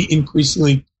empire should be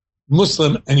increasingly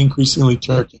Muslim and increasingly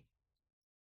Turkic.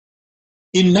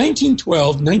 In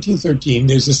 1912, 1913,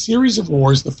 there's a series of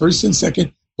wars, the First and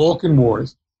Second Balkan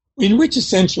Wars, in which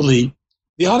essentially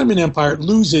the Ottoman Empire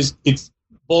loses its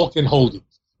Balkan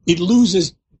holdings. It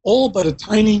loses all but a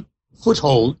tiny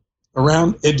foothold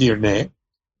around Edirne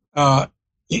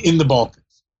in the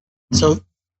Balkans. So,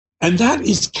 and that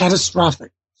is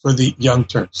catastrophic for the Young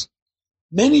Turks.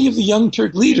 Many of the Young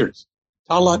Turk leaders,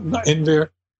 Talat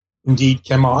Enver, indeed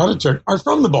Kemal Ataturk, are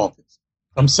from the Balkans,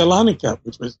 from Salonika,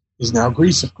 which is now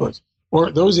Greece, of course,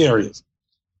 or those areas.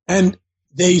 And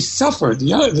they suffer,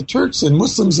 the Turks and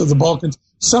Muslims of the Balkans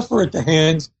suffer at the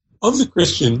hands of the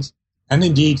Christians, and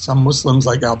indeed some Muslims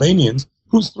like Albanians,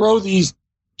 who throw these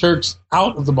Turks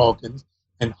out of the Balkans,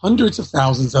 and hundreds of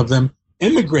thousands of them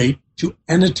emigrate to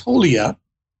Anatolia,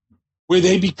 where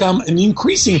they become an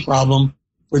increasing problem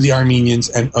for the Armenians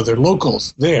and other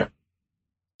locals there.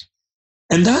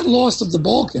 And that loss of the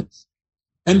Balkans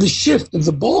and the shift of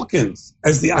the Balkans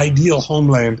as the ideal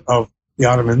homeland of the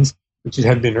Ottomans, which it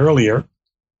had been earlier,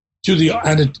 to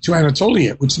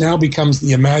Anatolia, which now becomes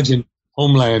the imagined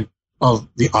homeland of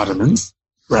the Ottomans,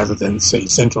 rather than, say,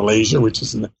 Central Asia, which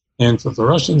is in the hands of the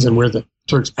Russians and where the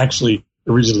Turks actually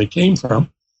originally came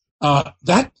from.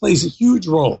 That plays a huge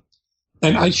role.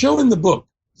 And I show in the book,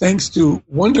 thanks to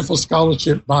wonderful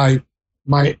scholarship by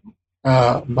my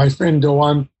friend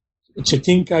Doğan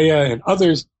Çetinkaya and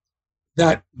others,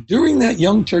 that during that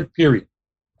Young Turk period,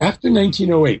 after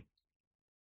 1908,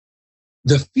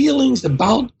 the feelings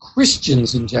about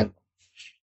Christians in general,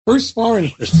 first foreign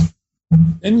Christians,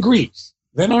 then Greeks,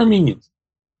 then Armenians,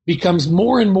 becomes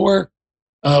more and more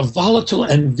volatile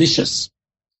and vicious.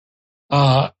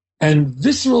 And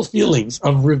visceral feelings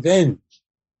of revenge,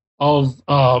 of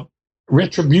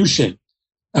retribution,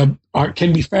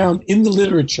 can be found in the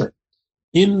literature,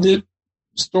 in the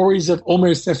stories of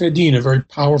Ömer Seferdin, a very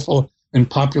powerful and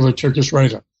popular Turkish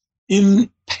writer, in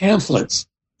pamphlets,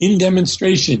 in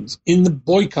demonstrations, in the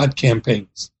boycott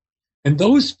campaigns. And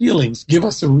those feelings give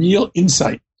us a real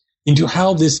insight into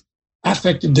how this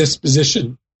affective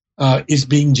disposition is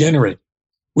being generated,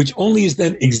 which only is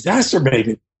then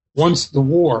exacerbated once the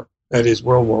war, that is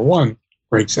World War I,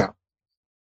 breaks out.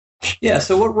 Yeah,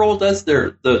 so what role does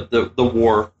the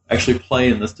war actually play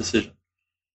in this decision?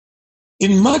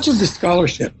 In much of the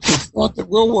scholarship, it's thought that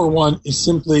World War I is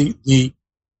simply the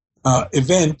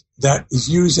event that is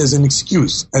used as an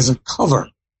excuse, as a cover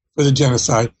for the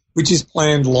genocide, which is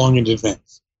planned long in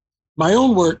advance. My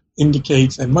own work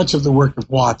indicates, and much of the work of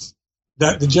Watts,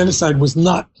 that the genocide was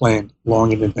not planned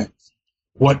long in advance.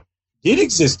 What did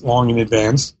exist long in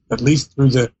advance, at least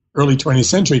through the early 20th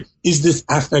century, is this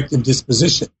affective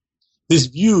disposition, this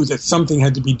view that something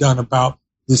had to be done about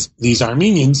these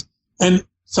Armenians, and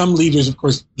some leaders, of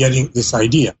course, getting this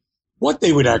idea. What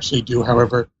they would actually do,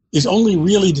 however, is only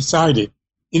really decided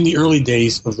in the early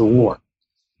days of the war.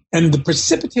 And the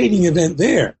precipitating event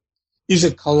there is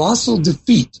a colossal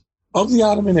defeat of the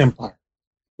Ottoman Empire,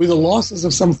 with the losses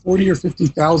of some 40 or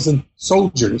 50,000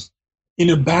 soldiers in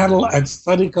a battle at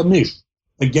Sarıkamış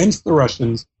against the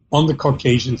Russians on the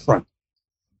Caucasian front.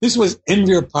 This was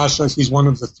Enver Pasha. He's one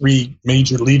of the three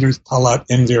major leaders, Talat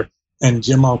Enver and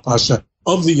Cemal Pasha,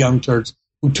 of the Young Turks,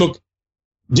 who took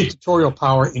dictatorial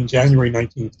power in January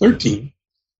 1913.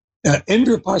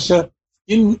 Enver Pasha,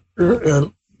 in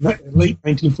late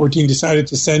 1914, decided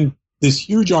to send this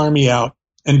huge army out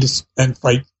and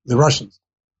fight the Russians.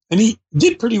 And he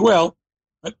did pretty well,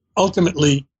 but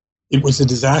ultimately it was a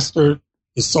disaster.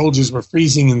 His soldiers were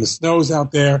freezing in the snows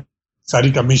out there.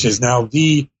 Sarıkamış is now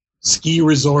the ski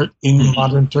resort in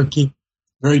modern Turkey,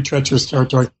 very treacherous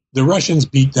territory. The Russians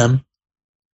beat them.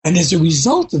 And as a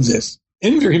result of this,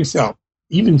 Enver himself,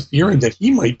 even fearing that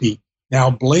he might be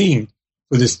now blamed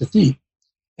for this defeat,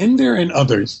 Enver and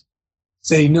others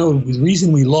say, no, the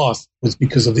reason we lost was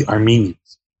because of the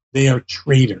Armenians. They are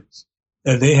traitors.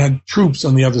 They had troops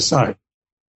on the other side.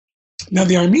 Now,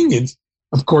 the Armenians,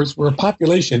 of course, were a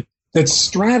population that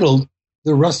straddled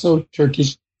the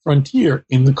Russo-Turkish frontier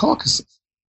in the Caucasus.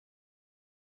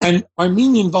 And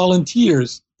Armenian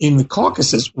volunteers in the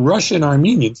Caucasus, Russian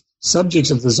Armenians,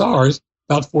 subjects of the Tsars,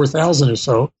 about 4,000 or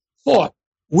so, fought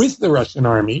with the Russian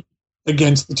army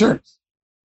against the Turks.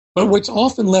 But what's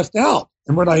often left out,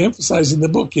 and what I emphasize in the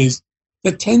book, is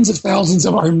that tens of thousands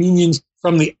of Armenians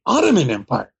from the Ottoman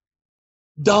Empire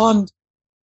donned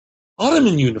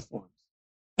Ottoman uniforms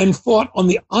and fought on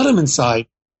the Ottoman side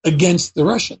against the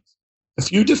Russians. A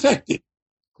few defected,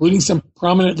 including some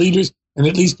prominent leaders and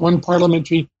at least one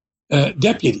parliamentary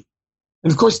deputy.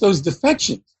 And of course, those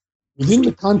defections, within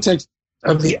the context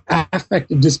of the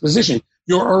affective disposition,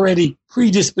 you're already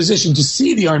predispositioned to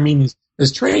see the Armenians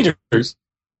as traitors,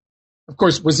 of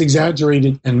course, was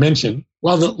exaggerated and mentioned,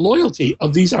 while the loyalty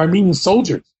of these Armenian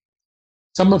soldiers,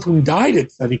 some of whom died at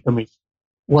Sarıkamış,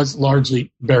 was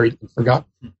largely buried and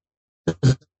forgotten.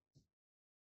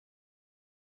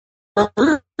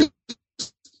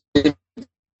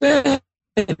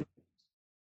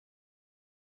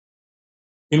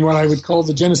 In what I would call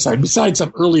the genocide, besides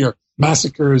some earlier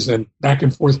massacres and back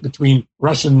and forth between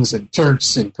Russians and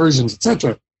Turks and Persians,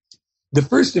 etc., the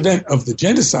first event of the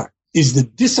genocide is the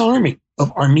disarming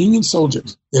of Armenian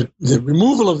soldiers, the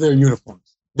removal of their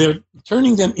uniforms. They're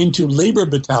turning them into labor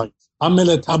battalions,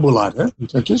 amele tabulada in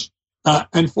Turkish,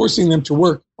 and forcing them to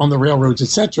work on the railroads,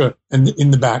 etc., and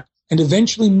in the back, and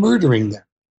eventually murdering them.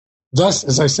 Thus,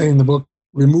 as I say in the book,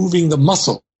 removing the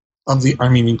muscle of the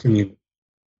Armenian community.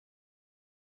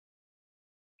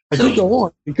 I could go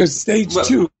on, because stage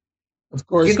two, of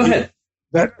course, yeah, go ahead.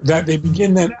 That they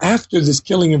begin then, after this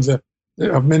killing of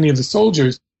many of the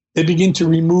soldiers, they begin to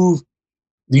remove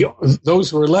those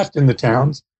who are left in the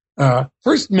towns.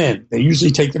 First men, they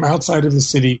usually take them outside of the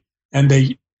city and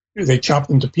they chop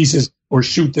them to pieces or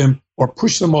shoot them or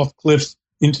push them off cliffs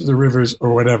into the rivers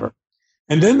or whatever.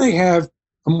 And then they have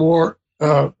a more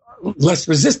less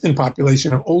resistant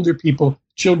population of older people,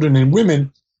 children and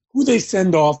women, who they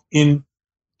send off in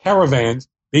caravans,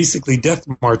 basically death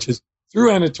marches,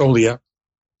 through Anatolia,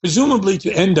 presumably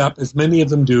to end up, as many of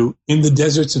them do, in the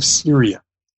deserts of Syria.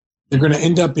 They're going to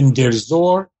end up in Deir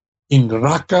Zor, in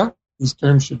Raqqa. These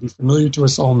terms should be familiar to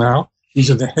us all now. These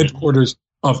are the headquarters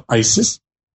of ISIS.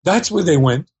 That's where they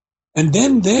went. And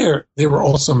then there, they were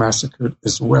also massacred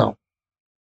as well.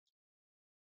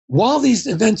 While these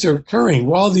events are occurring,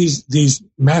 while these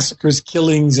massacres,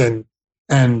 killings, and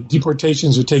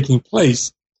deportations are taking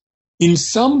place, in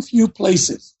some few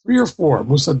places, 3 or 4,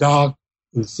 Musa Dagh,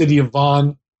 in the city of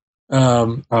Van,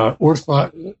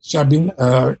 Urfa, Shabin,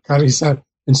 Karisat,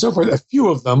 and so forth, a few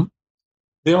of them,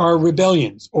 there are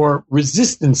rebellions or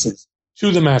resistances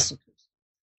to the massacres.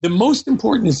 The most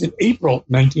important is in April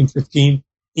 1915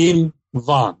 in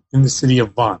Van, in the city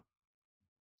of Van.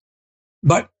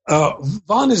 But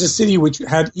Van is a city which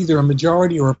had either a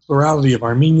majority or a plurality of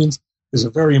Armenians. It was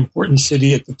a very important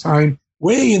city at the time,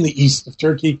 way in the east of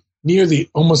Turkey,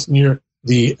 almost near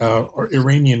the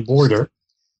Iranian border.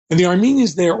 And the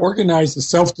Armenians there organized a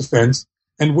self-defense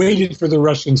and waited for the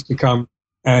Russians to come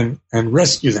and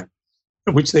rescue them,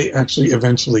 which they actually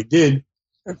eventually did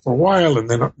for a while. And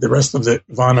then the rest of the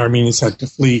Van Armenians had to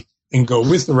flee and go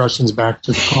with the Russians back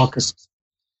to the Caucasus.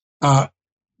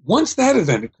 Once that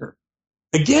event occurred,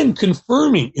 again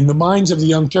confirming in the minds of the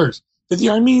Young Turks that the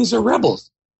Armenians are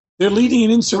rebels, they're leading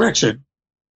an insurrection,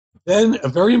 then a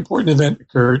very important event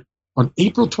occurred on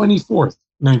April 24th,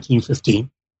 1915,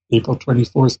 April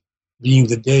 24th being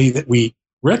the day that we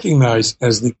recognize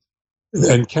as the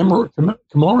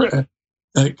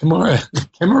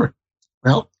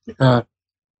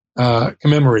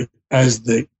commemorate as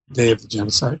the day of the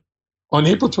genocide. On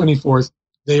April 24th,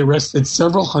 they arrested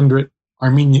several hundred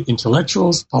Armenian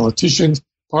intellectuals, politicians,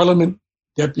 parliament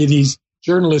deputies,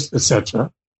 journalists,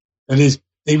 etc. That is,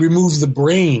 they removed the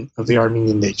brain of the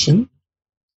Armenian nation,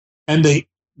 and they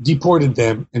deported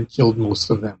them and killed most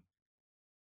of them.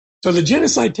 So the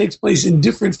genocide takes place in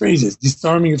different phases: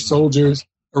 disarming of soldiers,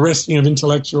 arresting of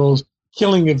intellectuals,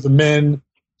 killing of the men,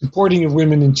 deporting of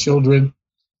women and children.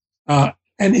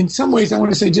 And in some ways, I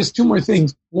want to say just two more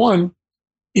things. One,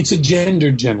 it's a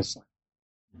gendered genocide.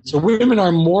 So women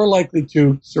are more likely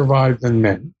to survive than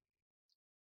men.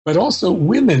 But also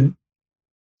women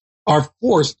are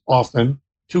forced often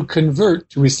to convert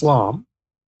to Islam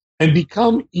and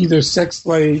become either sex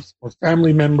slaves or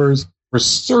family members or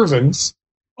servants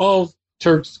of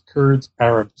Turks, Kurds,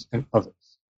 Arabs, and others.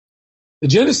 The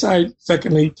genocide,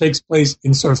 secondly, takes place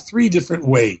in sort of three different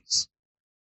ways.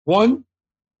 One,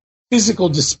 physical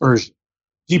dispersion,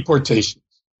 deportations.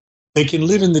 They can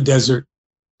live in the desert,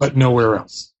 but nowhere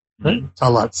else. Right?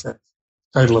 Talat says,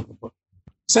 title of the book.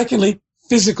 Secondly,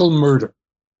 physical murder,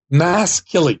 mass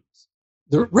killings.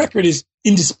 The record is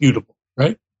indisputable,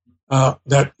 right?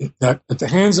 That at the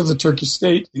hands of the Turkish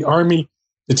state, the army,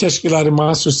 the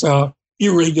Teşkilat-ı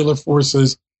irregular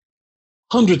forces,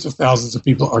 hundreds of thousands of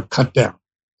people are cut down.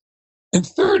 And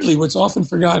thirdly, what's often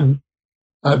forgotten,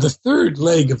 the third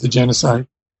leg of the genocide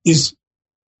is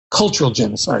cultural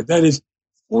genocide. That is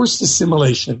forced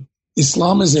assimilation,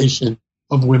 Islamization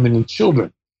of women and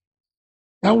children.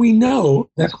 Now we know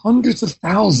that hundreds of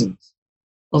thousands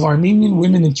of Armenian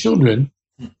women and children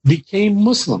became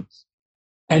Muslims.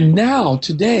 And now,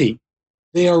 today,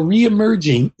 they are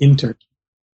re-emerging in Turkey.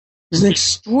 It's an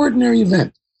extraordinary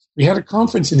event. We had a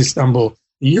conference in Istanbul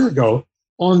a year ago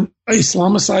on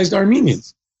Islamicized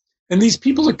Armenians. And these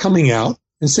people are coming out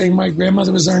and saying, my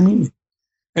grandmother was Armenian.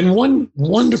 And one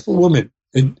wonderful woman,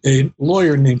 a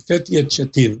lawyer named Fethia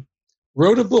Çetin,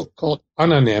 wrote a book called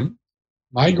Ananem,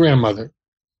 My Grandmother,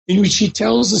 in which she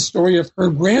tells the story of her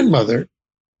grandmother,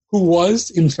 who was,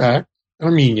 in fact,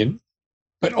 Armenian,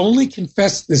 but only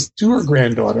confessed this to her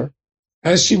granddaughter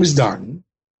as she was dying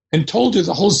and told her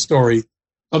the whole story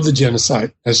of the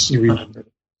genocide as she remembered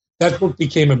it. That book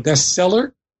became a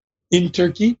bestseller in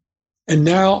Turkey, and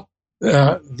now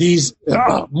these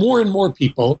more and more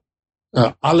people,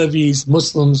 Alevis,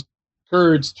 Muslims,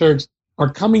 Kurds, Turks,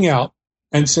 are coming out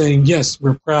and saying, yes,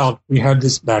 we're proud we had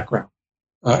this background.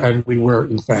 And we were,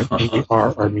 in fact, we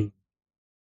are Armenian.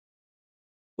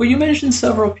 Well, you mentioned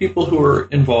several people who were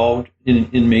involved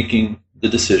in making the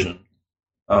decision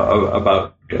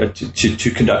about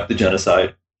to conduct the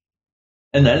genocide.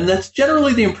 And that's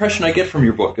generally the impression I get from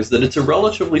your book, is that it's a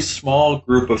relatively small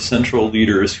group of central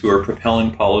leaders who are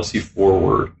propelling policy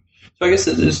forward. So I guess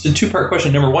it's a two-part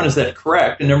question. Number one, is that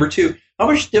correct? And number two, how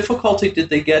much difficulty did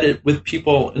they get it with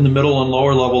people in the middle and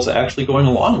lower levels actually going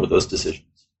along with those decisions?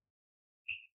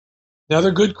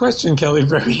 Another good question, Kelly.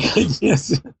 Very good.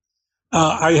 Yes.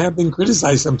 I have been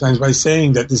criticized sometimes by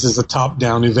saying that this is a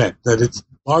top-down event, that it's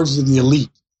largely the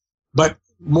elite. But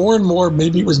more and more,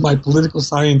 maybe it was my political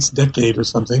science decade or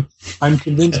something, I'm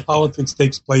convinced politics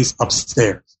takes place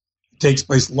upstairs. It takes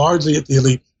place largely at the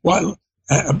elite.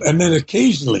 And then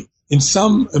occasionally, in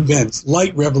some events,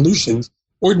 like revolutions,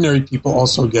 ordinary people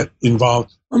also get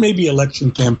involved, or maybe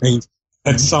election campaigns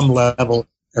at some level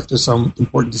after some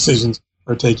important decisions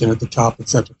are taken at the top,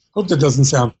 etc. Hope that doesn't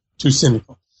sound too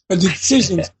cynical. But the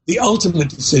decisions, the ultimate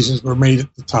decisions, were made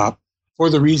at the top for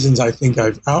the reasons I think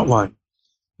I've outlined.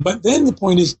 But then the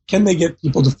point is, can they get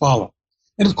people to follow?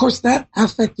 And of course, that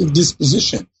affective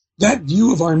disposition, that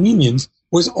view of Armenians,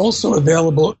 was also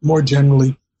available more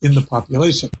generally in the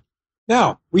population.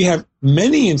 Now, we have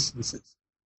many instances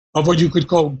of what you could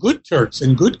call good Turks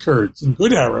and good Kurds and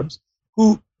good Arabs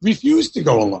who refused to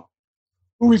go along,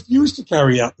 who refused to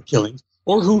carry out the killings,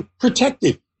 or who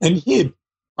protected and hid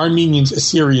Armenians,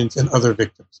 Assyrians, and other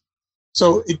victims.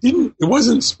 So it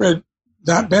wasn't spread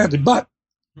that badly. But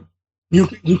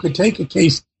you could take a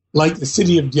case like the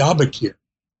city of Diyarbakir,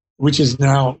 which is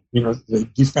now, the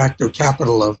de facto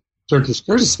capital of Turkish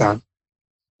Kurdistan.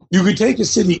 You could take a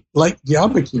city like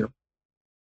Diyarbakir,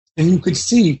 and you could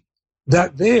see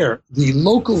that there, the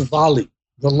local vali,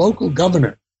 the local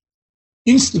governor,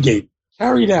 instigated,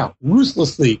 carried out,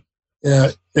 ruthlessly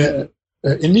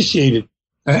initiated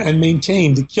and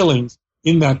maintained the killings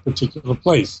in that particular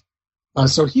place.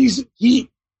 So he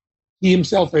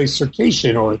himself a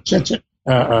Circassian or a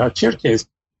Cherkess,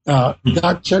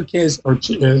 got Cherkess or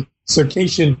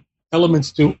Circassian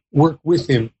elements to work with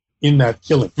him in that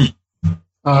killing.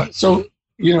 So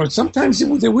sometimes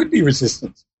there would be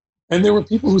resistance. And there were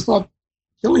people who thought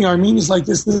killing Armenians like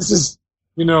this is,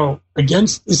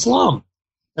 against Islam.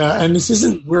 And this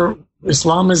isn't where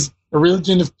Islam is a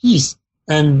religion of peace.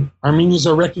 And Armenians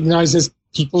are recognized as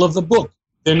people of the book.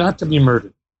 They're not to be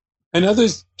murdered. And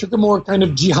others took a more kind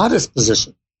of jihadist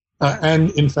position and,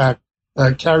 in fact,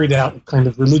 carried out a kind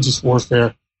of religious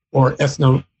warfare or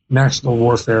ethno-national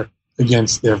warfare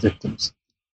against their victims.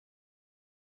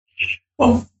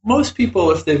 Well, most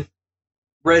people, if they've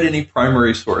read any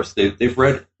primary source, they've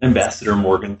read Ambassador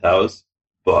Morgenthau's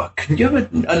book. You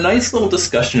have a nice little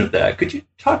discussion of that. Could you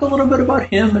talk a little bit about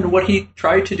him and what he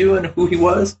tried to do and who he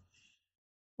was?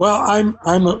 Well,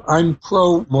 I'm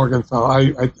pro Morgenthau.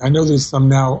 I know there's some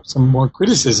more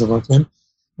criticism of him.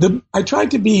 I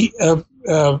tried to be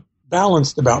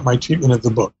balanced about my treatment of the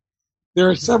book. There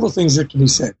are several things that can be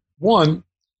said. One,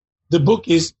 the book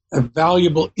is a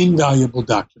valuable, invaluable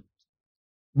document.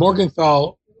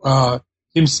 Morgenthau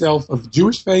himself, of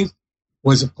Jewish faith,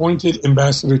 was appointed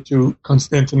ambassador to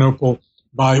Constantinople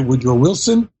by Woodrow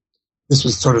Wilson. This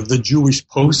was sort of the Jewish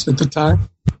post at the time.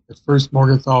 At first,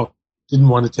 Morgenthau didn't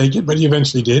want to take it, but he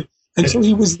eventually did. And so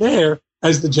he was there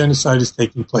as the genocide is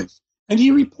taking place. And he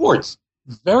reports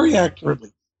very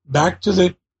accurately back to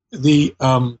the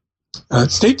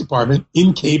State Department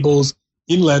in cables,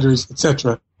 in letters,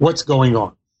 etc., what's going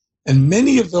on. And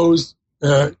many of those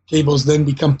cables then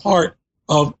become part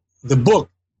of the book,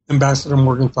 Ambassador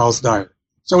Morgenthau's Diary.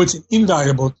 So it's an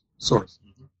invaluable source.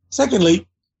 Secondly,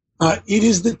 it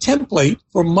is the template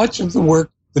for much of the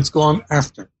work that's gone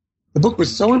after. The book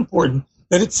was so important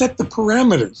that it set the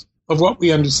parameters of what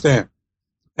we understand.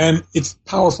 And it's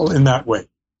powerful in that way.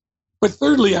 But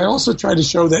thirdly, I also try to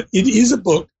show that it is a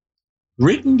book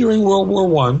written during World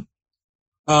War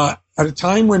I, at a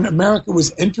time when America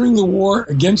was entering the war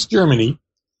against Germany,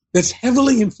 that's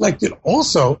heavily inflected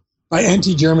also by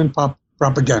anti-German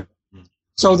propaganda.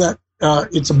 So that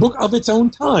it's a book of its own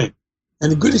time.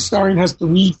 And a good historian has to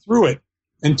read through it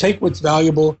and take what's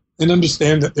valuable and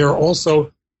understand that there are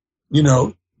also,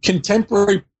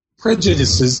 contemporary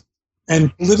prejudices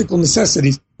and political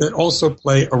necessities that also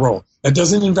play a role. That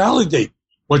doesn't invalidate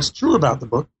what's true about the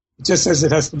book. It just says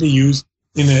it has to be used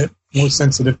in a more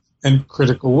sensitive and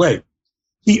critical way.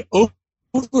 He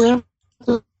overemphasizes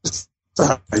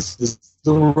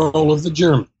the role of the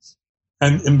Germans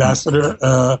and Ambassador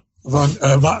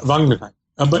Wangenheim.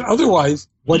 But otherwise,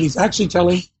 what he's actually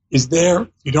telling is there. If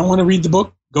you don't want to read the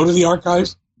book, go to the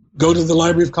archives, go to the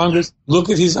Library of Congress, look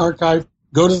at his archive,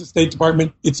 go to the State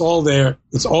Department. It's all there.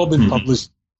 It's all been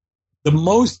published. The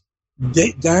most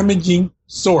damaging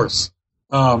source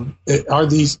are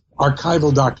these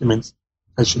archival documents.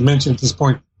 I should mention at this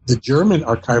point the German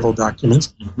archival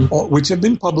documents, which have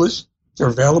been published. They're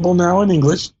available now in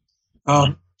English.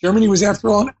 Germany was, after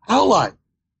all, an ally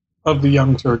of the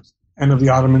Young Turks and of the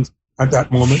Ottomans at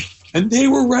that moment, and they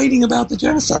were writing about the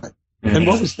genocide and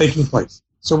what was taking place.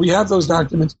 So we have those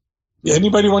documents. If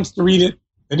anybody wants to read it,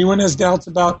 anyone has doubts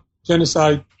about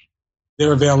genocide,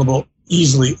 they're available,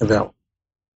 easily available.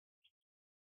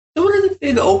 So what are the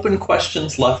big open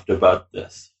questions left about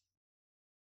this?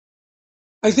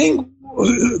 I think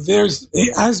there's,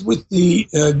 as with the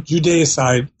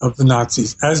Judaicide of the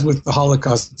Nazis, as with the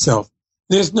Holocaust itself,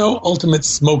 there's no ultimate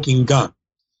smoking gun.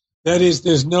 That is,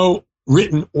 there's no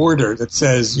written order that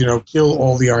says, kill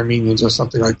all the Armenians or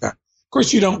something like that. Of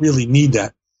course, you don't really need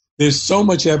that. There's so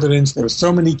much evidence. There are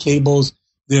so many cables.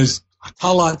 There's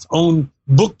Talat's own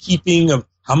bookkeeping of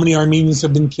how many Armenians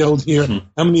have been killed here,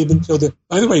 how many have been killed there.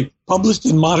 By the way, published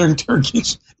in modern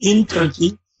Turkish in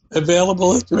Turkey,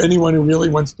 available to anyone who really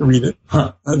wants to read it.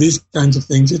 These kinds of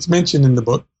things. It's mentioned in the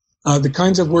book. The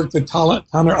kinds of work that Taner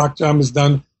Akçam has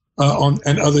done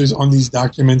and others on these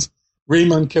documents.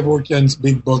 Raymond Kevorkian's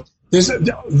big book. There's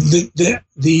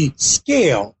the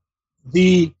scale,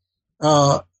 the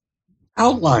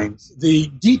outlines, the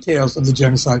details of the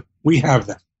genocide. We have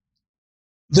that.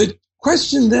 The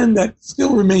question then that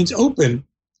still remains open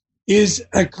is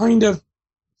a kind of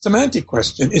semantic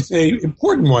question. It's an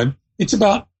important one. It's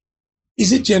about,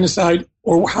 is it genocide,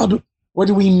 or what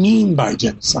do we mean by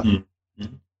genocide?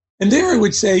 And there I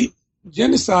would say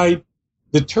genocide,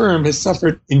 the term, has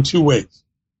suffered in two ways.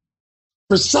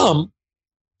 For some,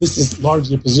 this is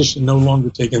largely a position no longer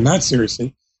taken that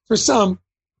seriously. For some,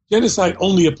 genocide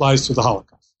only applies to the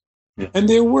Holocaust. And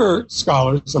there were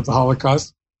scholars of the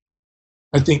Holocaust,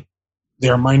 I think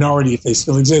they're a minority if they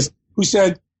still exist, who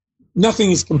said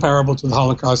nothing is comparable to the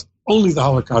Holocaust, only the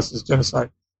Holocaust is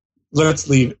genocide. Let's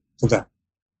leave it to that.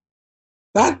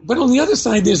 But on the other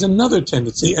side, there's another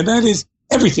tendency, and that is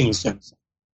everything is genocide.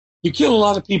 You kill a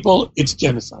lot of people, it's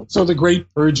genocide. So the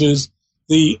Great Purges,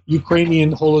 the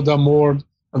Ukrainian Holodomor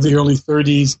of the early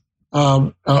 30s,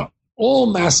 all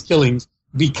mass killings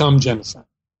become genocide.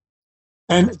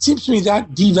 And it seems to me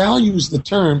that devalues the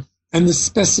term and the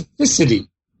specificity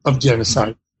of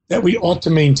genocide that we ought to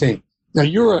maintain. Now,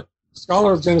 you're a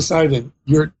scholar of genocide and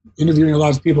you're interviewing a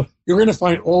lot of people. You're going to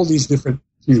find all these different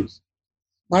views.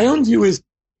 My own view is,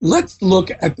 let's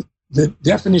look at the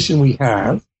definition we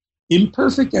have,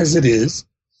 imperfect as it is,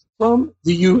 from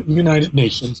the United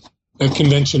Nations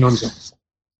Convention on Genocide.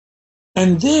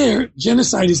 And there,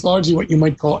 genocide is largely what you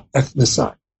might call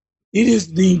ethnocide. It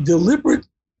is the deliberate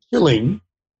killing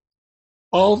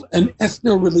of an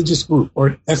ethno-religious group or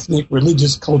an ethnic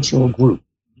religious cultural group,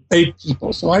 a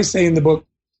people. So I say in the book,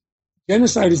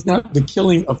 genocide is not the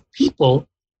killing of people,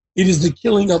 it is the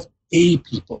killing of a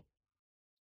people.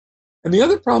 And the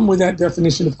other problem with that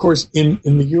definition, of course, in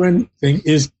the UN thing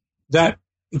is that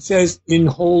it says in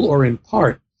whole or in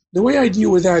part. The way I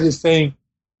deal with that is saying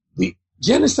the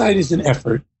genocide is an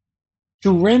effort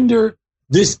to render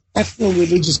this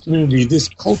ethno-religious community, this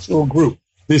cultural group,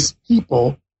 this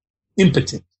people,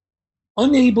 impotent,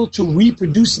 unable to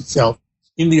reproduce itself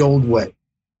in the old way.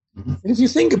 Mm-hmm. And if you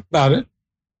think about it,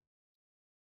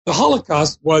 the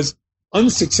Holocaust was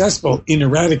unsuccessful in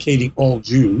eradicating all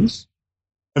Jews.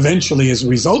 Eventually, as a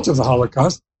result of the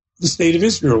Holocaust, the state of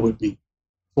Israel would be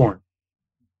formed.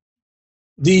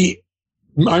 The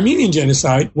Armenian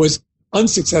genocide was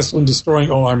unsuccessful in destroying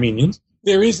all Armenians.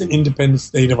 There is an independent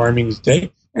state of Armenia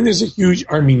today, and there's a huge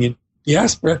Armenian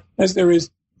diaspora, as there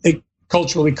is a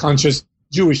culturally conscious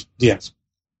Jewish diaspora.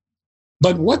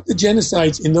 But what the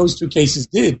genocides in those two cases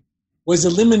did was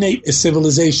eliminate a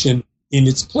civilization in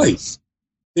its place.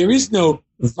 There is no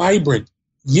vibrant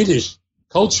Yiddish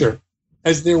culture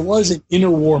as there was in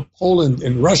interwar Poland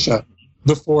and Russia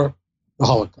before the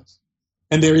Holocaust.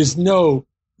 And there is no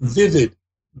vivid,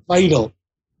 vital,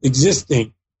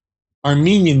 existing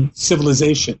Armenian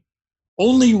civilization.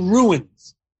 Only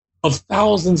ruins of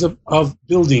thousands of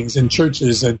buildings and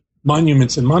churches and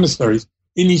monuments and monasteries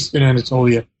in eastern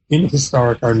Anatolia, in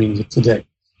historic Armenia today.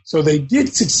 So they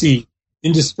did succeed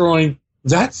in destroying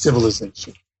that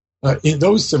civilization, in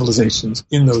those civilizations,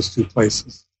 in those two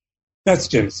places. That's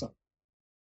genocide.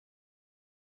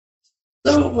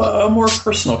 So a more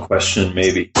personal question,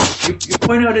 maybe. You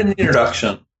point out in the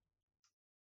introduction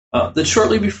that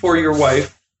shortly before your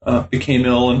wife became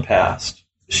ill and passed,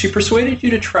 she persuaded you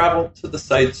to travel to the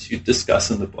sites you discuss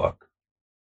in the book.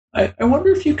 I wonder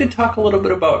if you could talk a little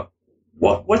bit about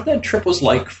what that trip was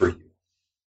like for you.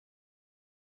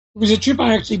 It was a trip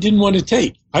I actually didn't want to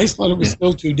take. I thought it was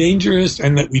still too dangerous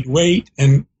and that we'd wait.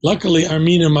 And luckily,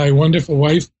 Armina, my wonderful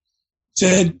wife,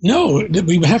 said, no,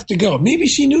 we have to go. Maybe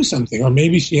she knew something, or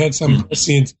maybe she had some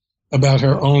prescience about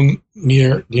her own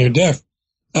near death.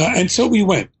 And so we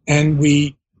went. And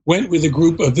we went with a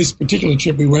group of this particular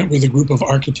trip. We went with a group of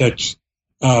architects,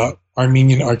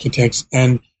 Armenian architects,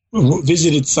 and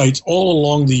visited sites all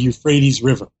along the Euphrates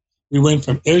River. We went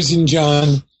from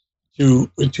Erzincan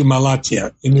to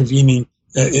Malatya, intervening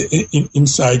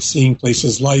inside, seeing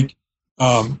places like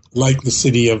the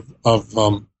city of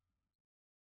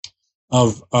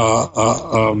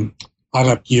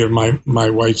Arapir, my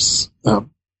wife's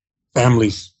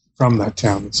family's from that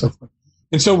town and so forth.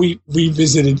 And so we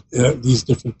visited these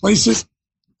different places,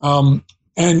 and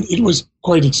it was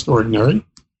quite extraordinary.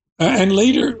 And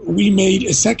later we made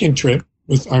a second trip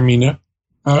with Armina.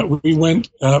 We went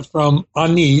from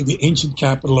Ani, the ancient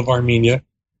capital of Armenia,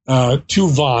 to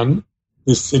Van,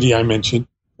 this city I mentioned,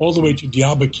 all the way to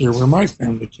Diyarbakir, where my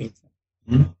family came from.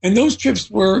 Mm-hmm. And those trips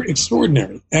were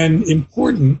extraordinary and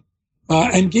important,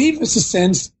 and gave us a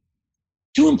sense,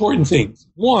 two important things.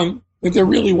 One, that there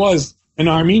really was an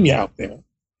Armenia out there.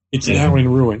 It's now in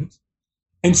ruins.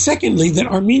 And secondly, that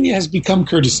Armenia has become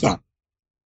Kurdistan,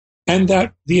 and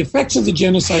that the effects of the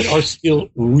genocide are still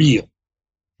real.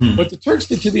 What the Turks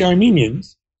did to the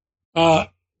Armenians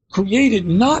created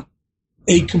not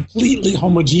a completely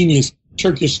homogeneous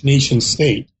Turkish nation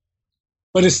state,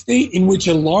 but a state in which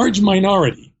a large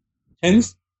minority,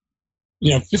 15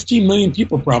 million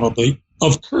people probably,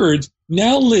 of Kurds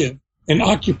now live and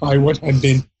occupy what had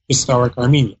been historic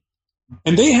Armenia.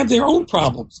 And they have their own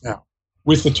problems now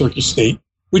with the Turkish state,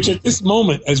 which at this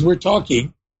moment, as we're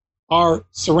talking, are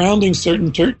surrounding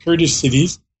certain Kurdish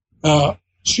cities,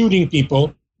 shooting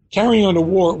people, carrying on a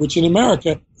war which in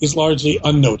America is largely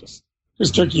unnoticed.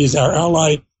 Because Turkey is our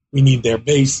ally, we need their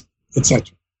base,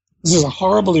 etc. This is a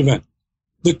horrible event.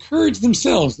 The Kurds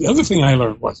themselves, the other thing I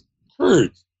learned was,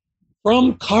 Kurds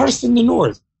from Kars in the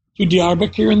north to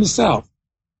Diyarbakir in the south,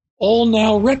 all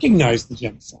now recognize the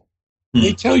genocide.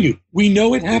 They tell you, we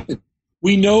know it happened.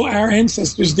 We know our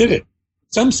ancestors did it.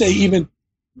 Some say even,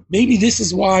 maybe this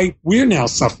is why we're now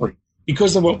suffering,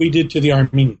 because of what we did to the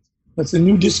Armenians. That's a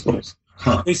new discourse.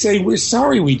 They say, we're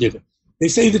sorry we did it. They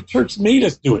say the Turks made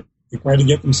us do it. They try to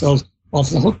get themselves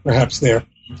off the hook, perhaps, there.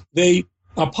 They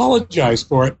apologize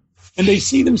for it, and they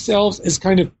see themselves as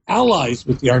kind of allies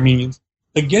with the Armenians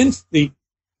against the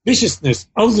viciousness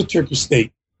of the Turkish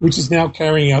state, which is now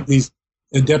carrying out these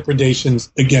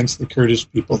depredations against the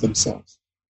Kurdish people themselves.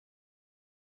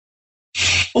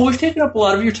 Well, we've taken up a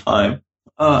lot of your time.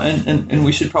 and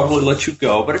we should probably let you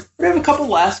go. But I have a couple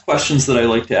last questions that I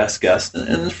like to ask guests.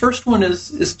 And the first one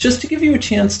is just to give you a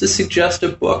chance to suggest a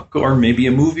book or maybe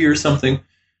a movie or something,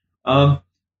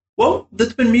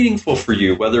 that's been meaningful for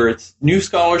you, whether it's new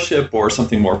scholarship or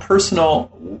something more personal.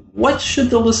 What should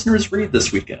the listeners read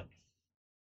this weekend?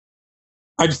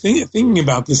 I'm thinking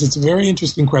about this. It's a very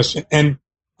interesting question. And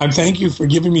I thank you for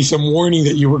giving me some warning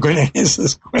that you were going to ask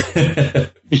this question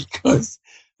because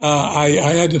I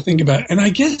had to think about it. And I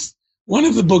guess one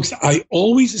of the books I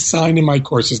always assign in my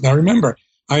courses. Now, remember,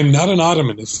 I'm not an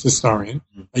Ottomanist historian.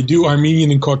 I do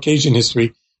Armenian and Caucasian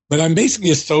history, but I'm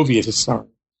basically a Soviet historian.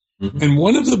 Mm-hmm. And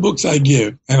one of the books I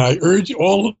give, and I urge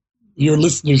all your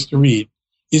listeners to read,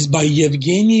 is by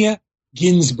Yevgenia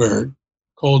Ginsburg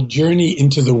called Journey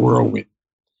into the Whirlwind.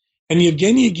 And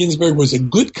Yevgenia Ginsburg was a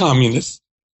good communist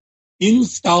in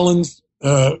Stalin's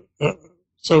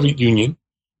Soviet Union,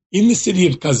 in the city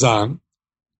of Kazan,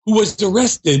 who was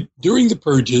arrested during the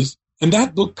purges. And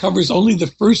that book covers only the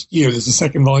first year, there's a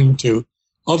second volume too,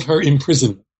 of her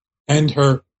imprisonment and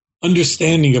her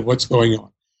understanding of what's going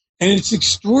on. And it's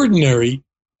extraordinary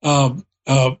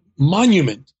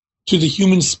monument to the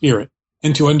human spirit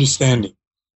and to understanding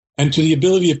and to the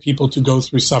ability of people to go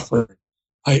through suffering.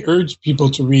 I urge people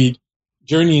to read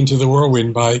Journey into the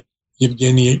Whirlwind by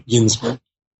Yevgenia Ginsburg.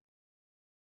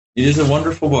 It is a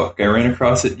wonderful book. I ran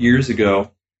across it years ago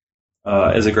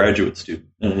as a graduate student,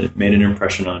 and it made an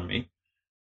impression on me.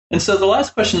 And so the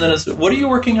last question then is, what are you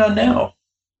working on now?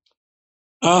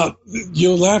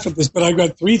 You'll laugh at this, but I've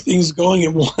got 3 things going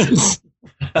at once.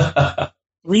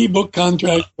 3 book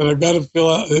contracts that I've got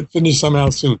to finish somehow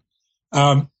soon.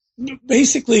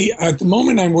 Basically, at the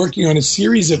moment, I'm working on a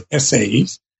series of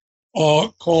essays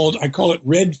I call it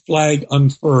Red Flag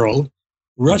Unfurled,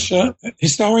 Russia,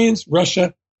 Historians,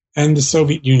 Russia, and the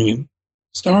Soviet Union.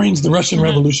 Historians, the Russian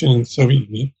Revolution and the Soviet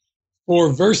Union,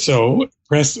 for Verso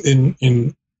Press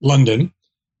in London.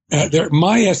 They're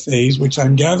my essays, which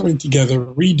I'm gathering together,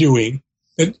 redoing,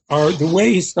 that are the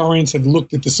way historians have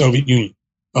looked at the Soviet Union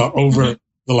over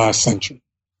the last century.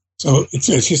 So it's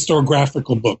a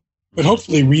historiographical book, but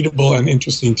hopefully readable and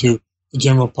interesting to the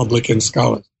general public and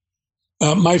scholars.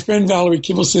 My friend Valerie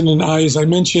Kivelson and I, as I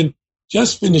mentioned,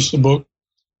 just finished a book,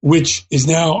 which is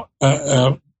now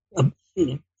out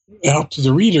to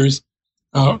the readers,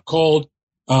 called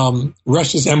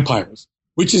Russia's Empires,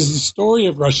 which is the story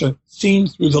of Russia seen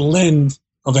through the lens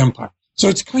of empire. So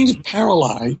it's kind of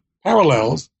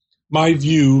parallels my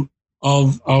view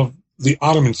of the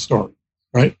Ottoman story,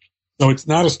 right? So it's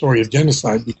not a story of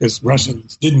genocide because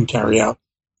Russians didn't carry out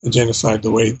the genocide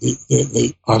the way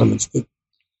the Ottomans did.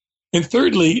 And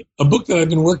thirdly, a book that I've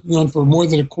been working on for more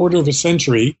than a quarter of a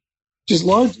century, which is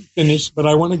largely finished, but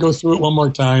I want to go through it one more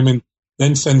time and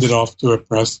then send it off to a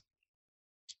press,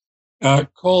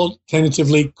 called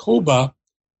tentatively Koba,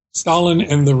 Stalin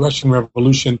and the Russian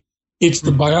Revolution. It's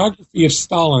the biography of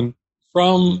Stalin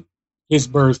from his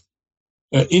birth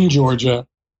in Georgia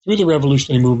through the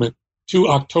revolutionary movement to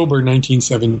October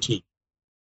 1917.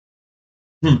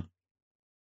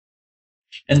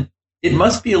 And it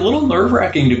must be a little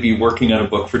nerve-wracking to be working on a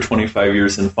book for 25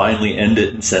 years and finally end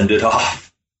it and send it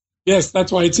off. Yes,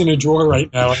 that's why it's in a drawer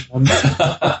right now and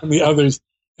the others,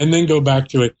 and then go back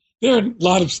to it. There are a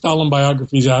lot of Stalin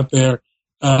biographies out there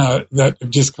that have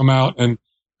just come out, and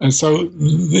so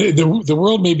the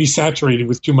world may be saturated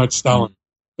with too much Stalin.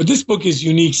 But this book is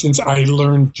unique since I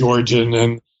learned Georgian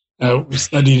and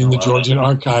studied in the Georgian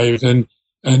archive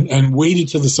and waited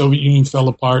till the Soviet Union fell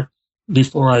apart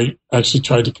before I actually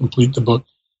tried to complete the book.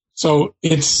 So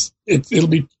it'll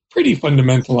be pretty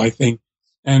fundamental, I think,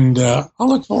 and I'll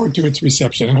look forward to its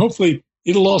reception, and hopefully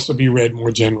it'll also be read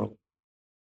more generally.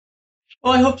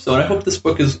 Well, I hope so, and I hope this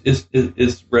book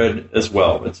is read as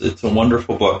well. It's a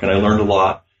wonderful book, and I learned a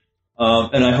lot.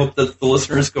 And I hope that the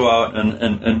listeners go out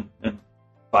and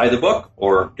buy the book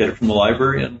or get it from the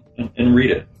library and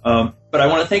read it. But I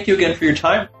want to thank you again for your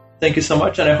time. Thank you so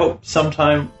much, and I hope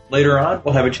sometime later on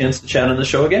we'll have a chance to chat on the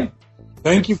show again.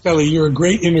 Thank you, Kelly. You're a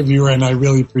great interviewer, and I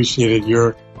really appreciated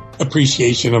your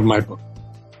appreciation of my book.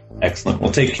 Excellent.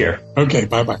 Well, take care. Okay,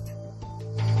 bye-bye.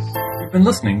 You've been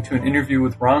listening to an interview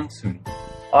with Ron Sunni,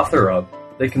 author of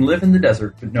They Can Live in the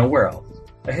Desert But Nowhere Else,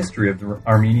 A History of the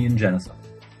Armenian Genocide.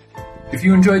 If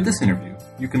you enjoyed this interview,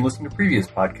 you can listen to previous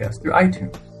podcasts through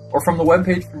iTunes or from the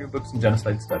webpage for New Books in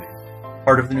Genocide Studies,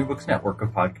 part of the New Books network of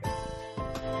podcasts.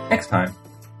 Next time,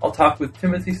 I'll talk with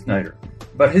Timothy Snyder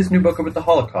about his new book about the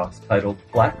Holocaust titled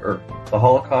Black Earth, The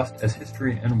Holocaust as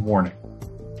History and Warning.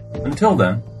 Until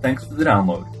then, thanks for the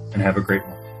download and have a great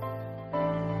one.